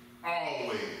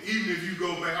always. Even if you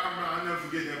go back, I'll never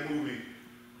forget that movie,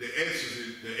 The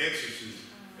Exorcist,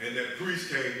 and that priest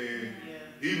came in.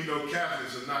 Even though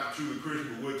Catholics are not truly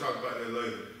Christian, but we'll talk about that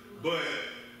later. But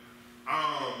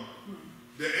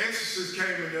the Exorcist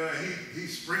came in there. He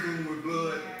sprinkled him with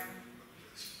blood.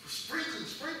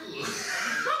 Sprinkle.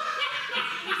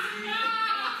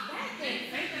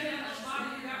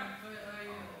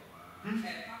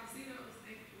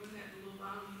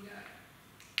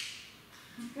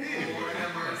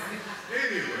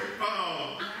 Anyway,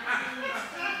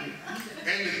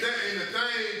 and the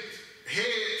thing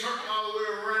head turned all the way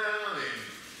around,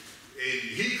 and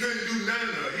he couldn't do nothing.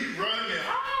 He run there.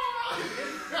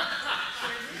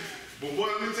 But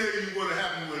let me tell you what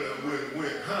happened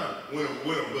when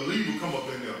a believer come up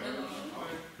in there.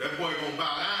 That boy gonna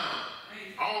bow down,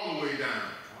 all the way down.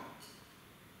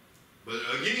 But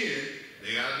again,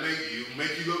 they gotta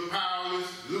make you look powerless,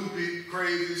 loopy,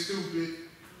 crazy, stupid.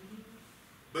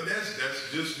 But that's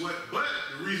just what. But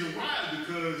the reason why is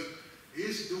because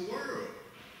it's the world.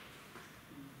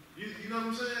 You know what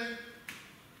I'm saying?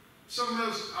 Something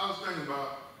else I was thinking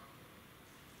about.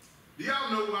 Do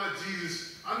y'all know why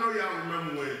Jesus? I know y'all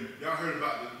remember when y'all heard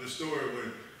about the story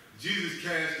when Jesus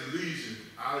cast the legion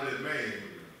out of that man,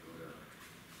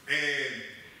 and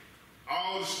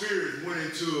all the spirits went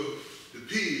into the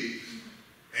pigs,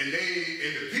 and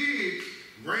the pigs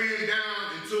ran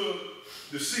down into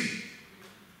the sea.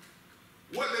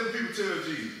 What did people tell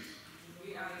Jesus?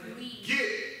 Get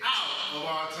out of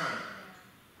our time.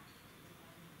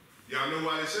 Y'all know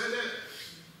why they said that?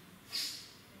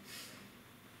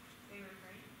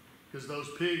 Because those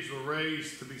pigs were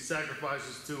raised to be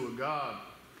sacrifices to a god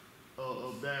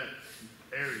of that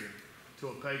area, to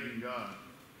a pagan god.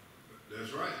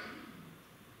 That's right.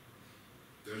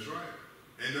 That's right.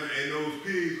 And those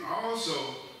pigs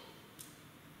also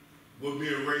were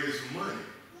being raised for money.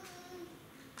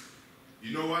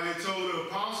 You know why they told the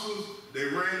apostles, they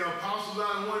ran the apostles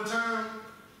out at one time?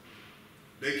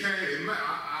 They came,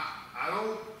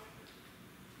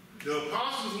 the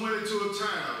apostles went into a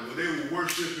town where they were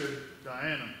worshiping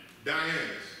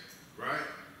Diana's, right?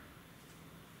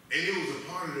 And it was a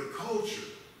part of the culture.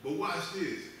 But watch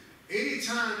this.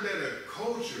 Anytime that a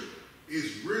culture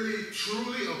is really,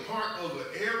 truly a part of an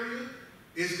area,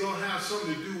 it's going to have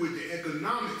something to do with the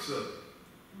economics of it.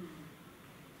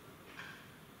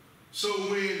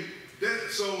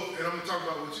 And I'm going to talk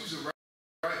about what you said,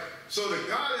 right? So the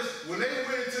goddess, when they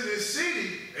went into this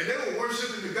city and they were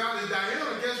worshiping the goddess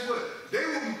Diana, guess what?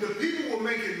 The people were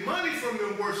making money from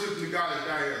them worshiping the goddess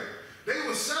Diana. They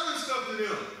were selling stuff to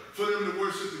them for them to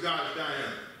worship the goddess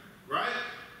Diana, right?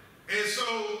 And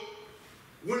so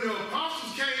when the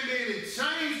apostles came in and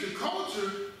changed the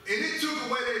culture and it took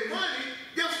away their money,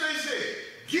 guess what they said?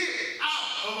 Get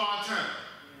out of our time.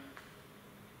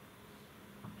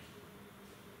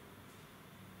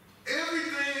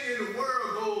 Everything in the world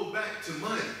goes back to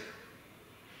money.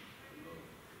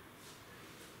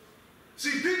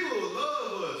 See, people will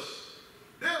love us.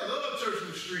 They'll love Church in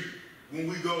the Street when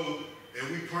we go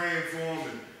and we praying for them.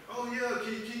 And, oh, yeah,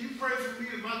 can you pray for me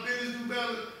that my business do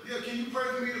better? Yeah, can you pray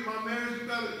for me that my marriage do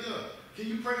better? Yeah. Can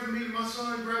you pray for me that my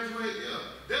son graduate? Yeah.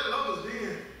 They'll love us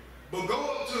then. But go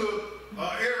up to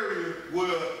an area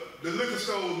where the liquor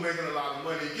store is making a lot of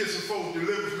money, get some folks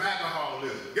delivered from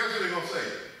alcoholism. Guess what they're going to say?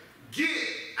 Get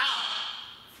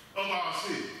out of our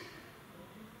city.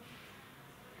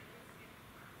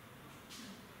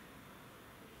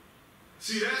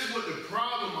 See, that's what the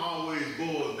problem always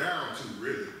boils down to,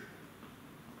 really.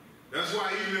 That's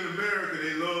why even in America,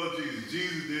 they love Jesus.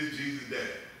 Jesus this, Jesus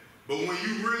that. But when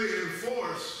you really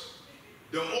enforce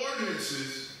the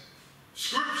ordinances,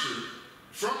 scripture,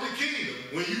 from the kingdom,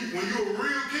 when you're a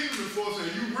real kingdom enforcer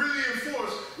and you really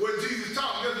enforce what Jesus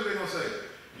taught, guess what they're going to say?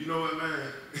 You know what,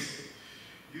 man?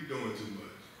 You're doing too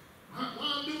much. Why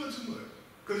I'm doing too much?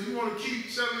 Because you want to keep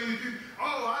selling these people.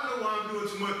 Oh, I know why I'm doing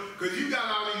too much. Because you got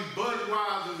all these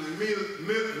Budweisers and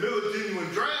Miller Genuine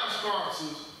draft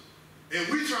sponsors, and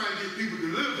we trying to get people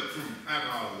delivered from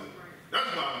alcoholism.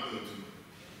 That's why I'm doing too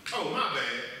much. Oh, my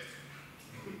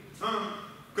bad.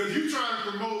 Because you trying to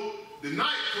promote the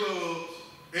nightclubs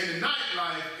and the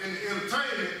nightlife and the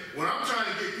entertainment when I'm trying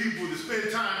to get people to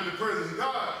spend time in the presence of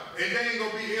God, and they ain't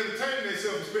going to be entertaining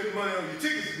themselves and spending money on your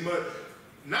tickets as much.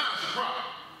 Now it's a problem.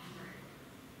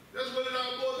 That's what it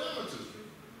all boils down to.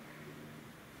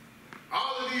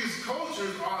 All of these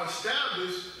cultures are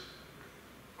established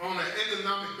on an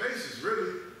economic basis,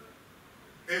 really.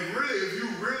 And really, if you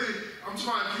really, I'm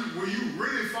talking about when you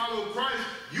really follow Christ,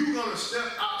 you're going to step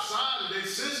outside of their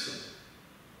system.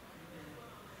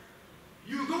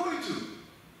 You're going to.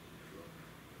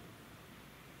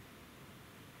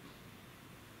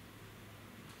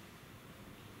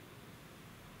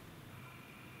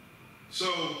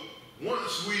 So,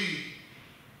 once we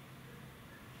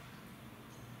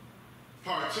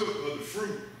partook of the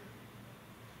fruit,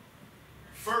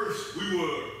 first we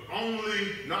were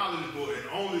only knowledgeable and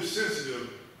only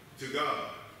sensitive to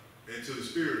God and to the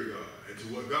Spirit of God and to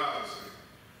what God is saying.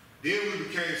 Then we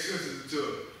became sensitive to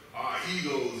our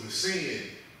egos and sin,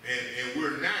 and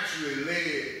we're naturally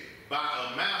led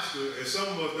by a master, and some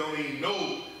of us don't even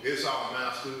know it's our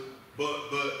master,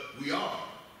 but we are.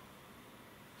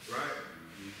 Right?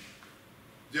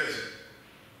 Jesse.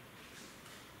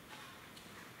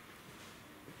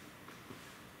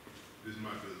 This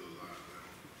might be a little loud now.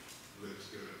 Let's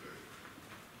get it back.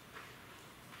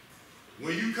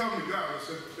 When you come to God, let's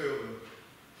stay over.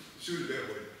 Shoot it that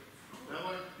way. That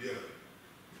way? Yeah.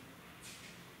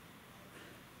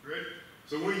 Ready?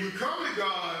 So when you come to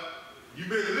God, you've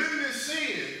been living in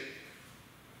sin,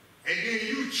 and then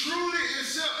you truly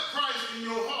accept Christ in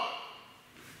your heart,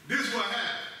 this is what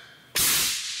happens.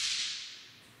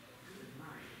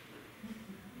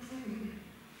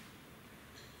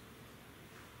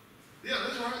 Yeah,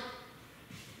 that's right.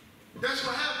 That's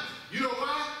what happens. You know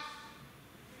why?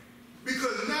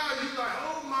 Because now you're like,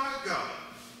 oh my God,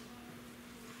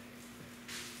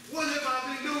 what have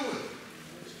I been doing?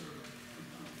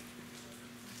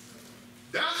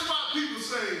 That's why people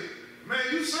say, man,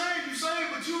 you saved,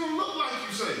 but you don't look like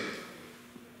you saved.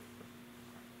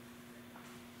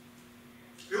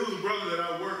 It was a brother that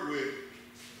I worked with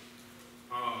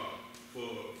for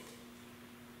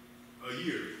a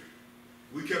year.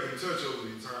 We kept in touch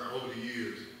over the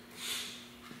years.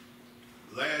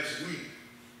 Last week,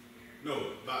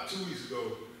 about 2 weeks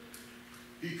ago,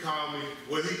 he called me.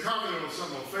 Well, he commented on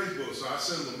something on Facebook, so I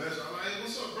sent him a message. I'm like, hey,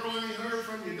 what's up, bro? I ain't heard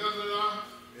from you, da-da-da.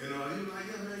 And he was like,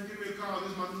 yeah, man, give me a call.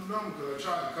 This is my new number, because I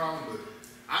tried to call him, but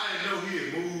I didn't know he had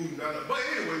moved. But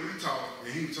anyway, we talked,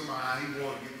 and he was talking about how he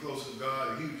wanted to get closer to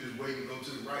God, and he was just waiting to go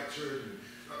to the right church. And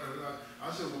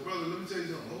I said, well, brother, let me tell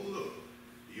you something. Hold up.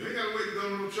 You ain't got to wait to go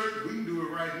to no church. We can do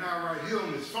it right now, right here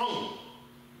on this phone.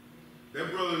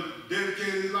 That brother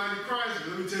dedicated his life to Christ.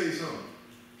 Let me tell you something.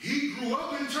 He grew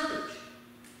up in church.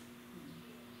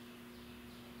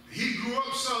 He grew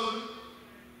up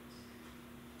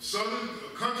Southern,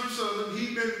 country Southern.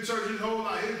 He'd been in church his whole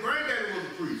life. His granddaddy was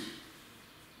a preacher.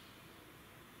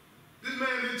 This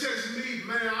man been texting me,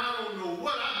 man, I don't know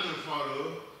what I've been a part of.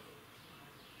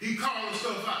 He calling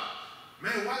stuff out.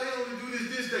 Man, why they only do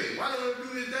this day? Why they only do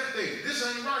this that day? This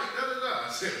ain't right. Da, da, da. I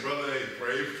said, brother, hey,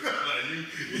 pray.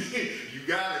 you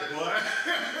got it, boy.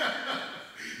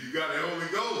 You got the Holy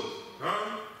Ghost,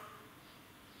 huh?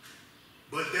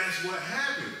 But that's what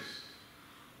happens.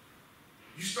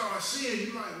 You start seeing,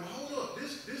 you're like, well, hold up,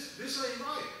 this ain't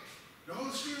right. The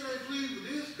Holy Spirit ain't pleased with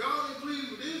this. God ain't pleased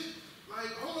with this.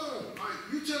 Like, hold on. Like,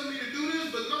 you telling me to do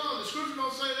this, but no, the scripture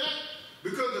don't say that.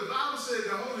 Because the Bible said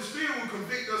the Holy Spirit will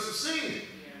convict us of sin.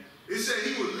 Yeah. It said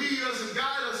he would lead us and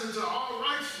guide us into all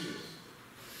righteousness.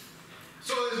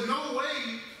 So there's no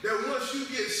way that once you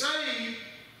get saved,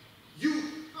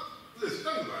 listen,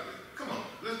 think about it. Come on,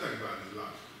 let's think about this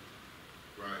logic.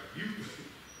 Right?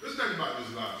 Let's think about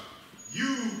this logic.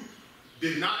 You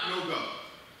did not know God.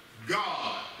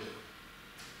 God did.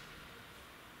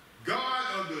 God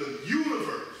of the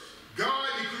universe. God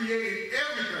that created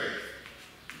everything.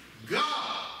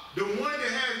 God, the one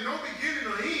that has no beginning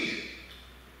or end.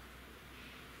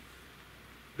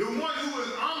 The one who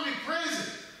is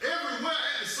omnipresent everywhere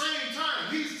at the same time.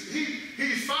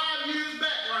 He's 5 years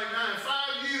back right now, and 5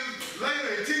 years later,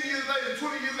 and 10 years later,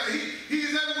 20 years later.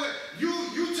 He's everywhere.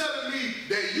 You telling me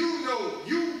that you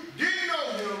didn't know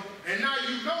him, and now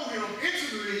you know him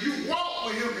intimately. You walk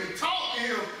with him and talk to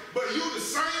him, but you the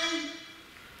same?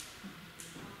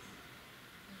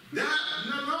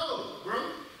 No, bro.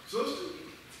 Sister,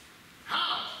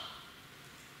 how?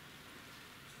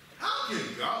 How can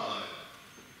God,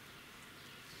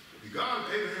 the God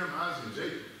of Abraham, Isaac, and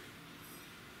Jacob,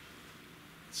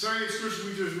 same scripture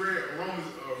we just read,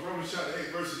 Romans chapter 8,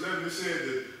 verse 11, it said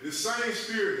that the same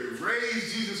spirit that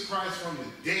raised Jesus Christ from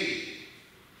the dead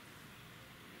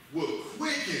will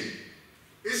quicken.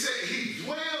 It said he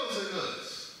dwells in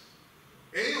us,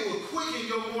 and it will quicken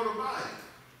your mortal body.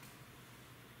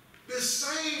 The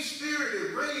same spirit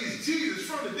that raised Jesus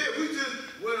from the dead,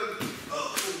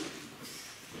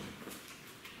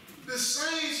 the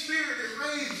same spirit that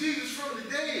raised Jesus from the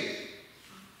dead.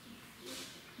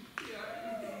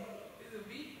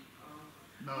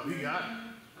 No, he got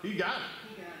it. He got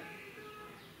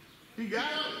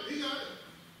it.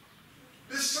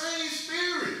 The same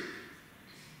spirit.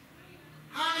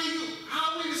 How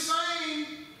are we the same?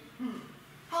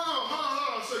 Hold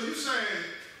on. So you saying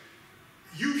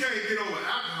you can't get over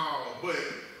alcohol, but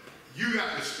you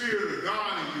got the spirit of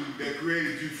God in you that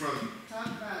created you from. Talk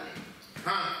about it.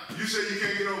 Huh? You say you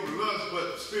can't get over lust,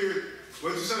 but the spirit,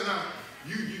 what you say now?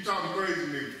 You talking crazy to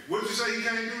me. What you say you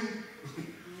can't do?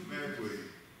 Man, please.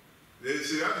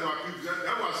 See, that's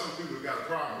why some people got a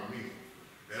problem with me.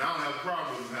 And I don't have a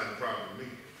problem with them having a problem with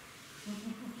me.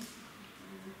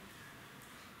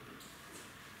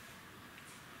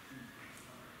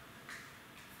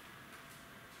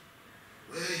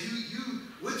 Well,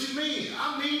 what you mean?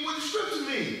 I mean what the scripture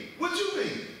mean. What you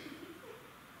mean?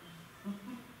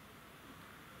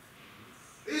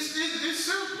 It's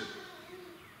simple.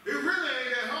 It really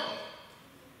ain't that hard.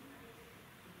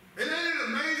 And ain't it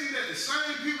amazing that the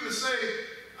same people that say,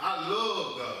 I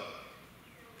love God.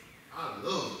 I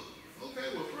love him. Okay,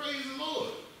 well, praise the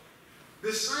Lord.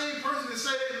 The same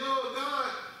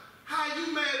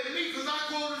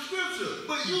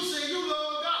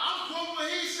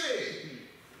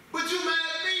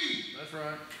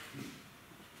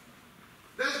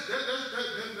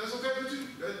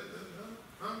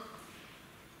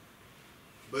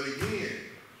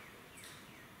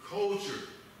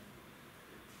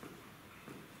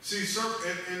See,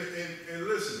 and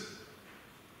listen,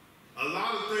 a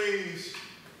lot of things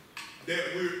that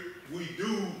we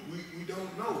do, we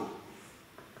don't know.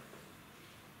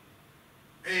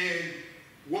 And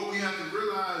what we have to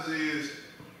realize is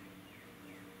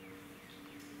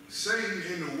Satan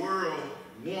in the world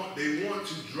want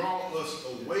to draw us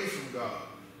away from God.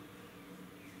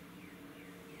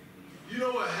 You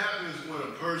know what happens when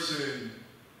a person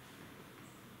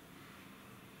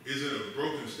is in a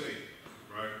broken state,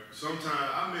 right? Sometimes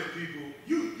I met people,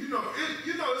 you know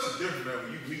it's a different matter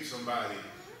when you meet somebody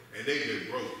and they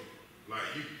get broken. Like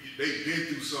they've been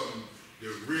through something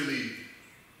that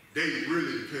they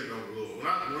really depend on the Lord. When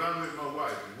I met my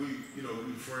wife, we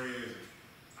were friends.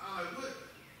 I was like, what?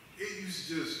 It used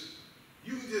to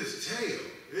you can just tell.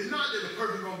 It's not that the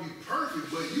person gonna be perfect,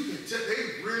 but you can tell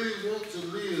they really want to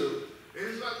live. And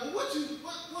it's like, well, what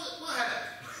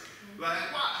happened?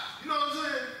 Like, why? You know what I'm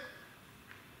saying?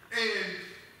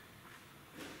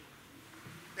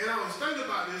 And I was thinking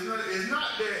about this. It's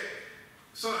not that.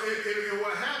 So, and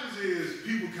what happens is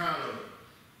people kind of,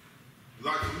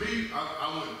 like for me,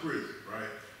 I went to prison, right?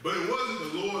 But it wasn't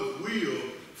the Lord's will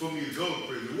for me to go to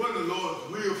prison. It wasn't the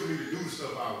Lord's will for me to do the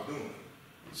stuff I was doing.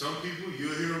 Some people,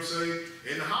 you'll hear them say,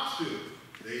 in the hospital,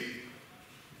 they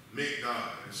meant God.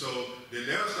 And so then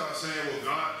they'll start saying, well,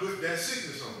 God put that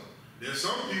sickness on them. Then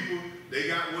some people, they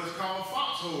got what's called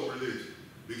foxhole religion.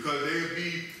 Because they'll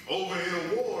be over in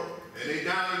a war, and they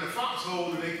down in the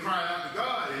foxhole, and they cry out to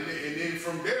God. And then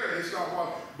from there, they start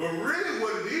walking. But really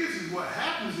what it is what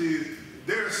happens is,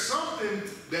 there's something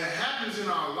that happens in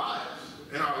our lives,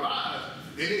 and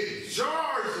it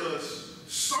jars us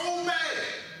so bad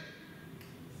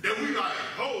that we like,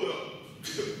 hold up,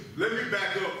 let me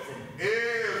back up from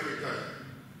everything.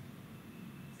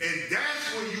 And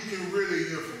that's when you can really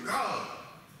hear from God.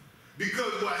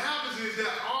 Because what happens is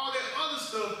that all that other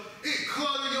stuff, it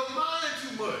clutters your mind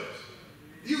too much.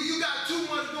 You got too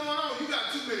much going on. You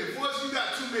got too many voices. You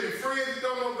got too many friends that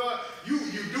don't know God. You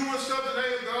doing stuff that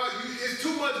ain't God. It's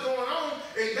too much going on,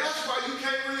 and that's why you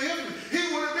can't really hear him.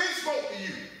 He would have been spoke to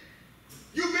you.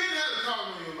 You've been had a call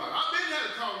on your life. I've been had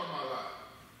a call on my life.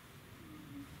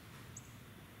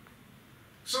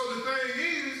 So the thing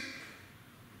is,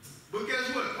 but guess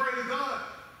what? Pray to God.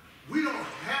 We don't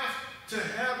have to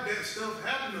have that stuff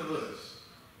happen to us.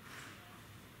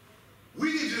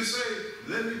 We can just say,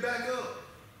 let me back up.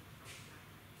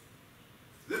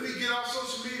 Let me get off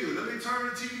social media. Let me turn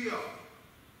the TV off.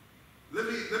 Let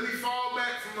me fall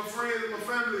back from my friends and my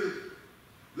family.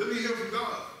 Let me hear from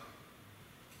God.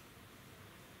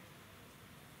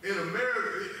 In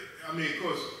America, I mean, of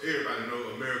course, everybody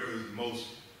knows America is most,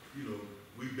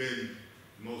 we've been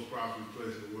the most prosperous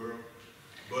place in the world.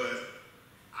 But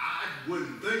I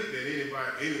wouldn't think that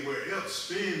anybody anywhere else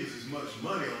spends as much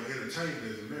money on entertainment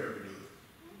as America does.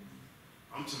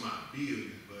 I'm talking about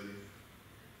billions, buddy.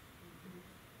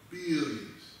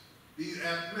 Billions. And I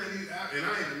ain't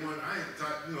the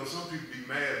one, some people be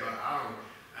mad about,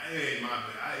 it ain't my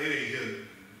bad. It ain't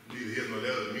neither his nor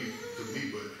the other to me,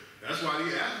 but that's why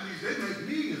these athletes, they make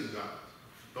millions of dollars.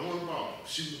 Throwing the ball,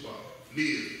 shooting the ball,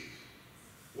 millions.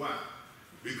 Why?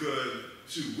 Because,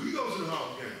 we go to the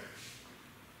Hall game.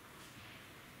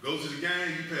 Go to the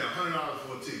game, you pay $100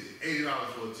 for a ticket, $80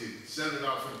 for a ticket,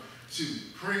 $70 for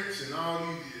Prince and all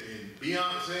these, and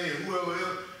Beyonce and whoever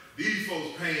else. These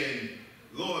folks paying,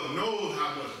 Lord knows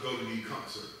how much to go to these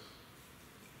concerts.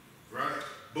 Right?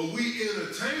 But we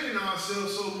entertaining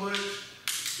ourselves so much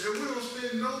that we don't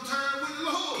spend no time with the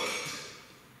Lord.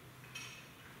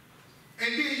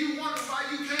 And then you wonder why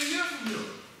you can't hear from him.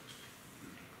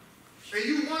 And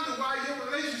you wonder why your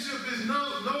relationship is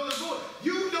null and void.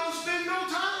 You don't spend no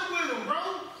time with him, bro.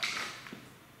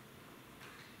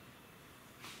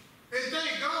 And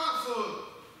thank God for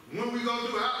when we go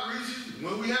do outreaches,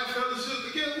 when we have fellowship,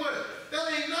 but guess what?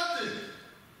 That ain't nothing.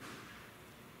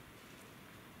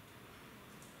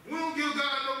 We don't give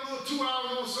God no little 2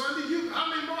 hours on Sunday. How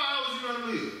many more hours you gonna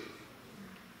live?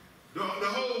 The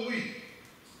whole week.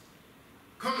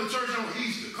 Come to church on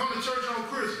Easter. Come to church on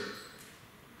Christmas.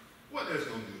 What that's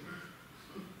gonna do, man?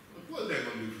 What's that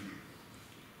gonna do for you?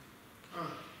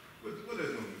 What that's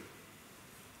gonna do?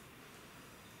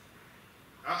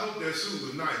 I hope that suit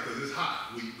was nice because it's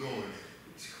hot where you going in.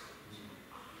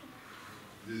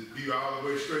 Just be all the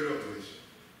way straight up with you.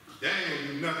 That ain't gonna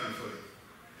do nothing for you.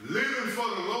 Living for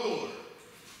the Lord.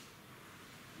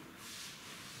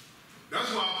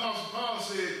 That's why Apostle Paul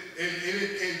said, and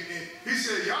he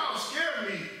said, y'all scare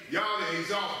me, y'all that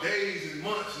exalt days and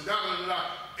months and da-da-da-da.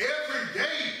 Every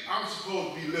day I'm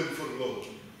supposed to be living for the Lord.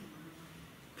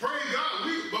 Praise God,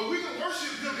 but we can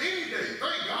worship him any day.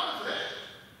 Thank God for that.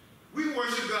 We can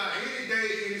worship God any day,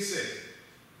 any second.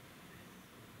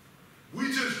 We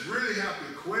just really have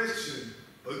to question,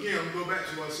 again, I'm going to go back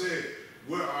to what I said,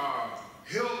 where our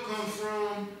help comes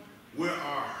from, where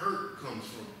our hurt comes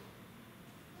from.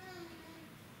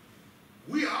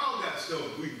 We all got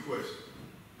stuff we can question.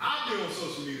 I've been on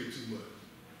social media too much.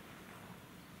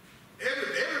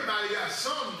 Everybody got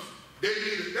something they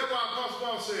need. That's why Apostle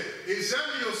Paul said,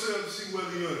 examine yourself to see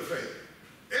whether you're in the faith.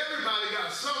 Everybody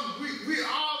got something. We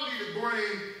all need to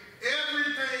bring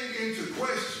everything into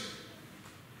question.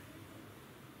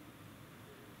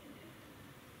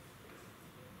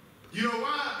 You know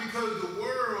why? Because the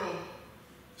world,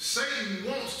 Satan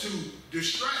wants to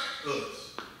distract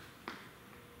us.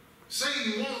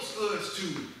 Satan wants us to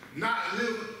not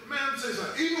live. Man, I'm saying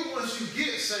something. Even once you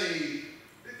get saved,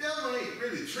 the devil ain't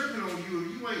really tripping on you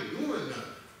if you ain't doing nothing.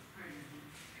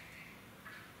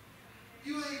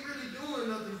 You ain't really doing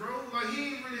nothing, bro. Like,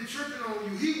 he ain't really tripping on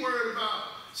you. He worried about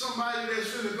somebody that's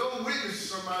finna go witness to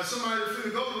somebody that's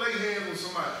finna go lay hands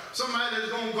on somebody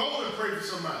that's gonna go and pray for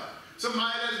somebody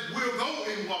that will go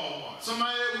in Walmart,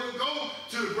 somebody that will go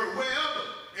to wherever.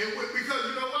 And because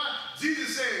you know what?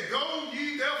 Jesus said, go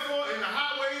ye therefore in the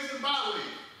highways and byways.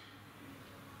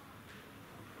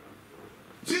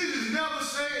 Jesus never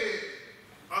said,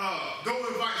 go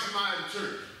invite somebody to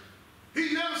church.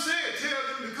 He never said, tell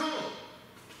them to come.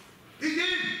 He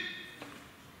didn't.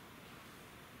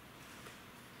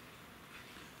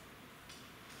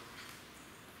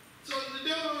 So the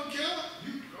devil don't care.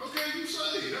 You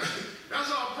say.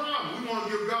 That's our problem. We want to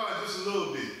give God just a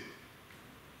little bit.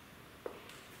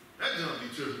 That junk be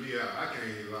tripping me out. I can't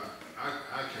even lie.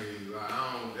 I can't even lie.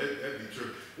 That be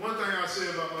tripping. One thing I say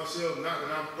about myself, not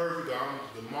that I'm perfect or I'm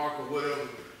the mark or whatever,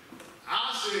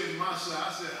 I said to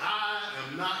myself, I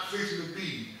am not fixing to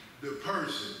be the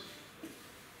person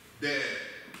that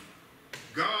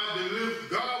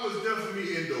God was there for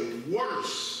me in the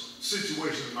worst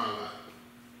situation of my life.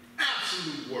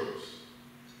 Absolute worst.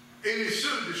 And it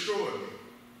should have destroyed me.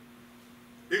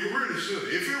 It really should.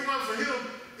 If it weren't for him,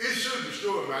 it should have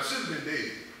destroyed me. I should have been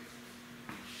dead.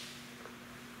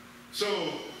 So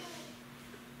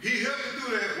he helped me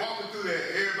through that, walked me through that.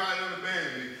 Everybody understand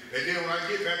me. And then when I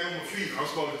get back on my feet, I'm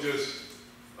supposed to just,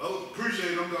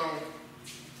 appreciate it, I'm gone.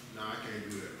 Nah, I can't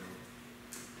do that, bro.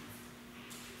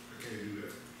 I can't do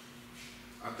that.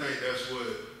 I think that's what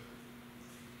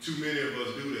too many of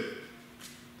us do that.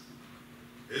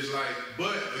 It's like,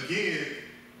 but again,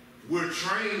 we're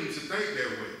trained to think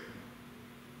that way.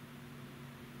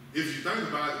 If you think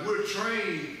about it, we're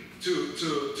trained to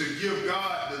give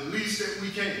God the least that we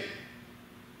can.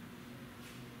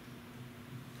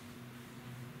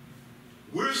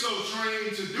 We're so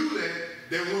trained to do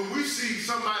that when we see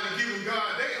somebody giving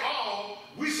God they all,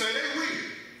 we say they will.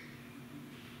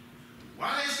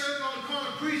 Why they standing on the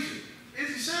corner preaching? Is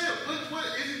he saying,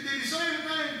 did he say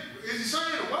anything? Is he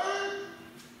saying a word?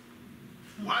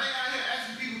 Why they out here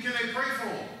asking people, can they pray for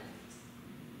them?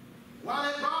 Why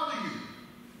they bother you?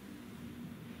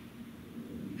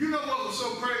 You know what was so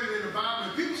crazy in the Bible,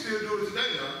 and people still do it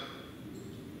today now.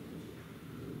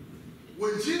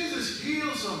 When Jesus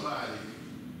healed somebody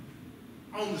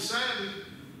on the Sabbath,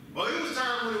 or it was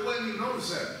time when it wasn't even on the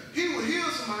Sabbath, he would heal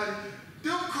somebody,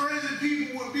 them crazy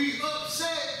people would be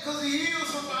upset because he healed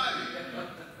somebody.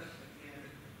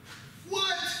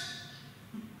 What?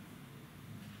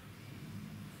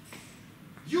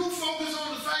 You focus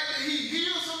on the fact that he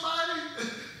healed somebody.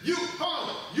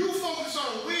 You focus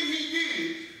on when he did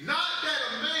it, not that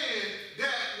a man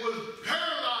that was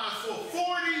paralyzed for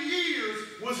 40 years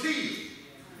was healed.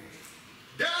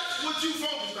 That's what you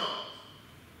focused on.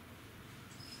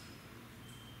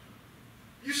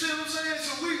 You see what I'm saying?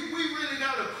 So we really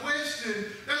got to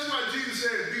question. That's why Jesus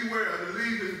said, beware of the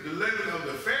leaven of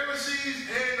the Pharisees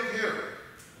and of Herod.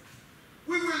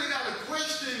 We really got to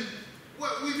question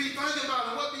what we be thinking about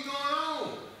and what be going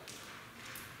on.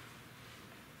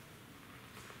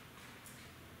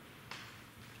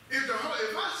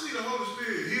 If I see the Holy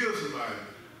Spirit heal somebody,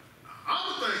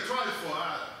 I'm going to think twice before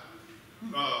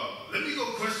let me go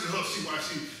question her, see why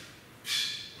she...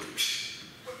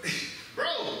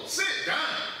 Bro, sit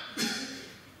down.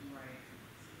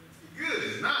 Good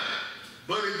as not.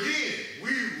 But again,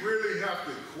 we really have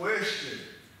to question.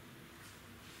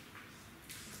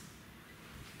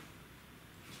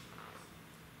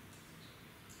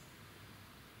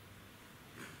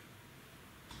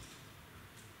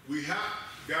 We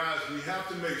have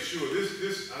to make sure,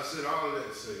 I said all of that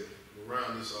to say, we'll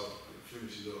round this off and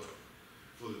finish it up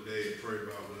for the day and pray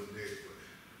about what's next. But,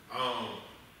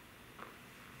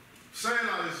 saying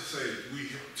all this to say,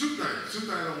 two things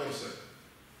I want to say.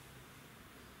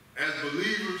 As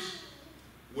believers,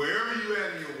 wherever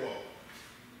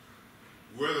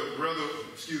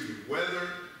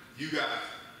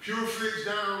PureFlix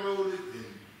downloaded, and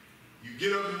you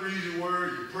get up and read your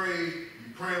word, you pray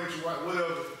with your wife,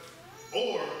 whatever.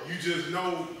 Or you just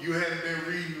know you hadn't been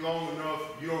reading long enough,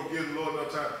 you don't give the Lord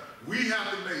enough time. We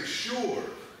have to make sure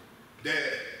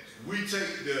that we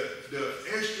take the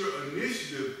extra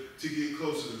initiative to get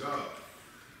closer to God.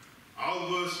 All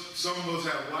of us, some of us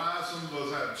have wives, some of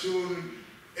us have children.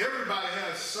 Everybody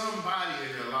has somebody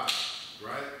in their life,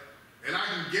 right? And I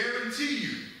can guarantee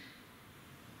you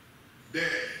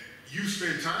that you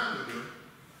spend time with them.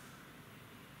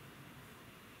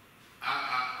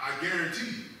 I guarantee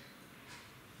you.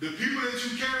 The people that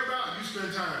you care about, you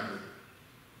spend time with.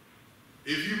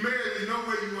 If you're married, there's no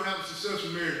way you're going to have a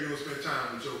successful marriage if you don't spend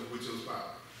time with your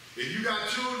spouse. If you got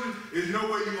children, there's no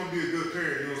way you're going to be a good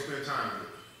parent if you don't spend time with them.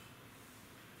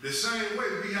 The same way,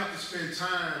 we have to spend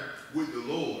time with the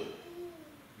Lord.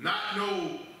 Not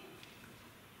know,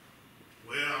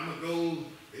 well, I'm going to go,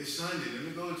 it's Sunday, let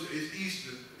me go to, it's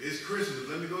Easter, it's Christmas,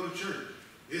 let me go to church.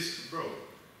 It's, bro,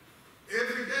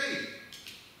 every day.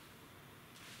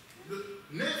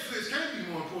 Netflix can't be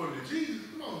more important than Jesus.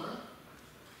 Come on now.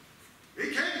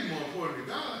 It can't be more important than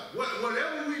God.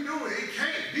 Whatever we do, it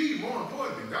can't be more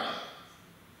important than God.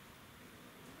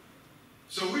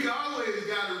 So we always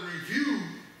got to review,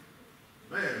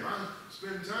 man, am I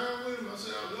spending time with him? I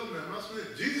said, I love him,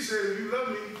 man. Jesus said, if you love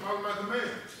me, you follow my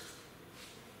commands.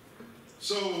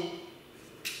 So,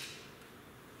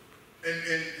 and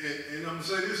I'm going to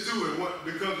say this too,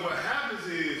 because what happens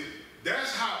is,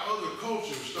 that's how other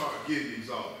cultures start getting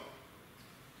exalted.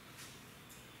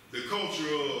 The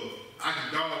culture of, I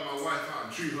can dog my wife out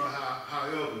and treat her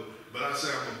however, but I say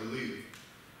I'm a believer.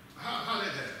 How that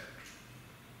happen?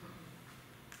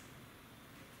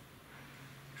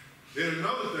 Then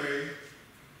another thing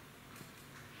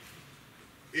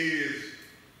is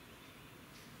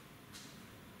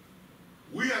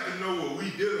we have to know what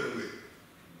we're dealing with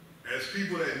as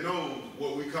people that know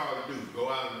what we call to do. Go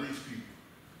out and reach people,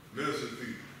 minister to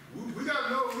people. We got to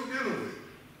know what we're dealing with.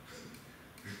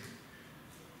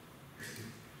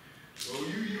 So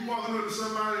you walking up to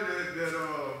somebody that hey,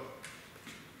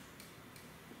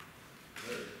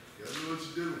 you gotta know what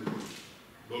you're dealing with.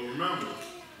 But remember,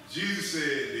 Jesus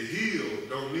said the healed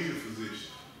don't need a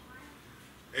physician.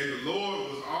 And the Lord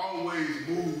was always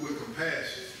moved with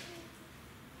compassion.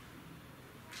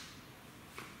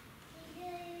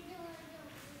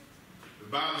 The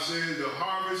Bible says the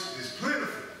harvest is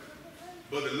plentiful,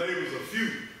 but the labors are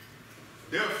few.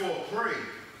 Therefore pray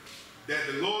that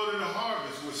the Lord of the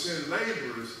harvest will send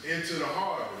laborers into the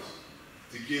harvest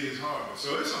to get his harvest.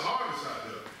 So it's a harvest out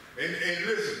there. And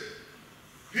listen,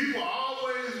 people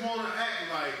always want to act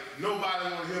like nobody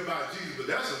want to hear about Jesus, but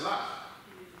that's a lie.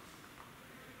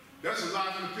 That's a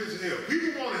lie from the pits of hell.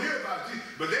 People want to hear about Jesus,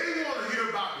 but they want to hear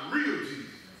about the real Jesus.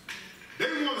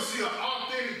 They want to see an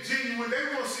authentic, genuine, they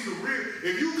want to see the real.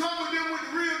 If you come with them with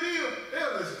the real deal,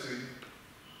 they'll listen to you.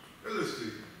 They'll listen to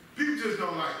you. People just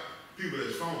don't like people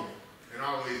that's phony and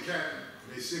always capping.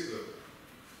 They sick of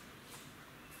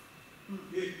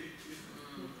it.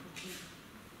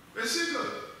 They're sick of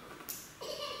it.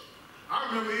 I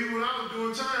remember even when I was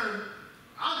doing time,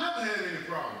 I never had any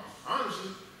problems,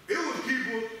 honestly. It was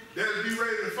people that would be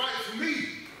ready to fight for me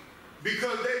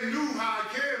because they knew how I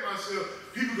carried myself.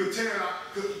 People could tell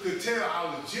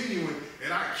I was genuine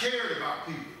and I cared about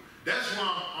people. That's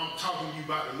why I'm talking to you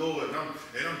about the Lord and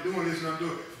I'm doing this and I'm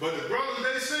doing. But the brothers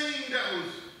they sing that was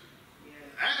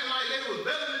acting like they was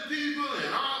better than people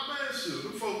and all that shit.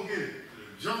 Them folks getting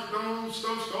jumped on,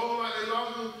 stuff stole like they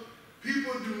lost them.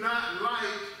 People do not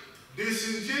like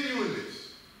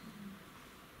disingenuousness.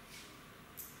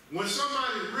 When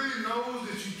somebody really knows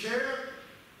that you care,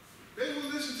 they will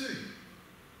listen to you.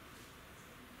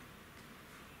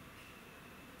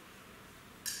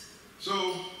 So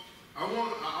I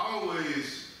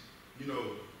always,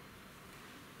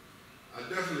 I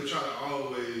definitely try to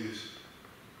always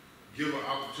give an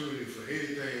opportunity for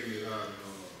anything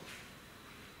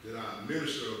that I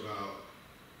minister about.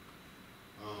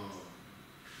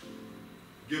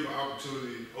 Give an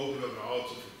opportunity, open up the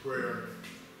altar for prayer.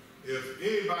 If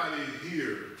anybody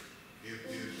here,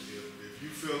 if you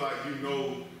feel like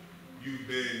you've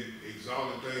been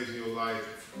exalting things in your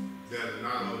life that are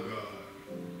not of God,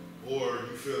 or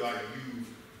you feel like you've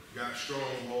got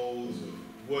strongholds or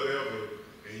whatever,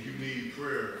 and you need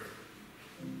prayer,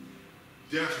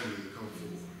 definitely come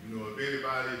forward. If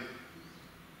anybody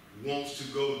wants to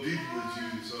go deeper with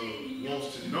Jesus or wants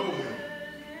to know him,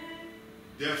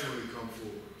 definitely come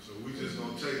forward. So we just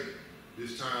gonna take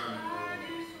this time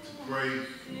to pray.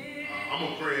 I'm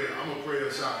gonna pray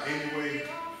us out anyway,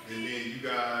 and then you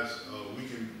guys we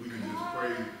can just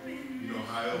pray,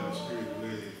 however the Spirit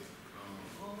led.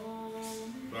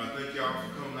 y'all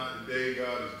for coming out today.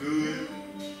 God is good.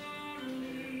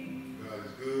 God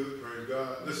is good. Praise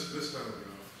God. Let's stand up,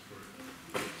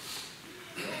 y'all.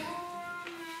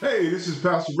 Hey, this is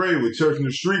Pastor Ray with Church in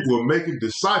the Street, where making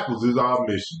disciples is our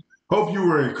mission. Hope you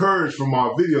were encouraged from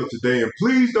our video today, and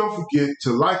please don't forget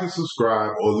to like and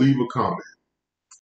subscribe or leave a comment.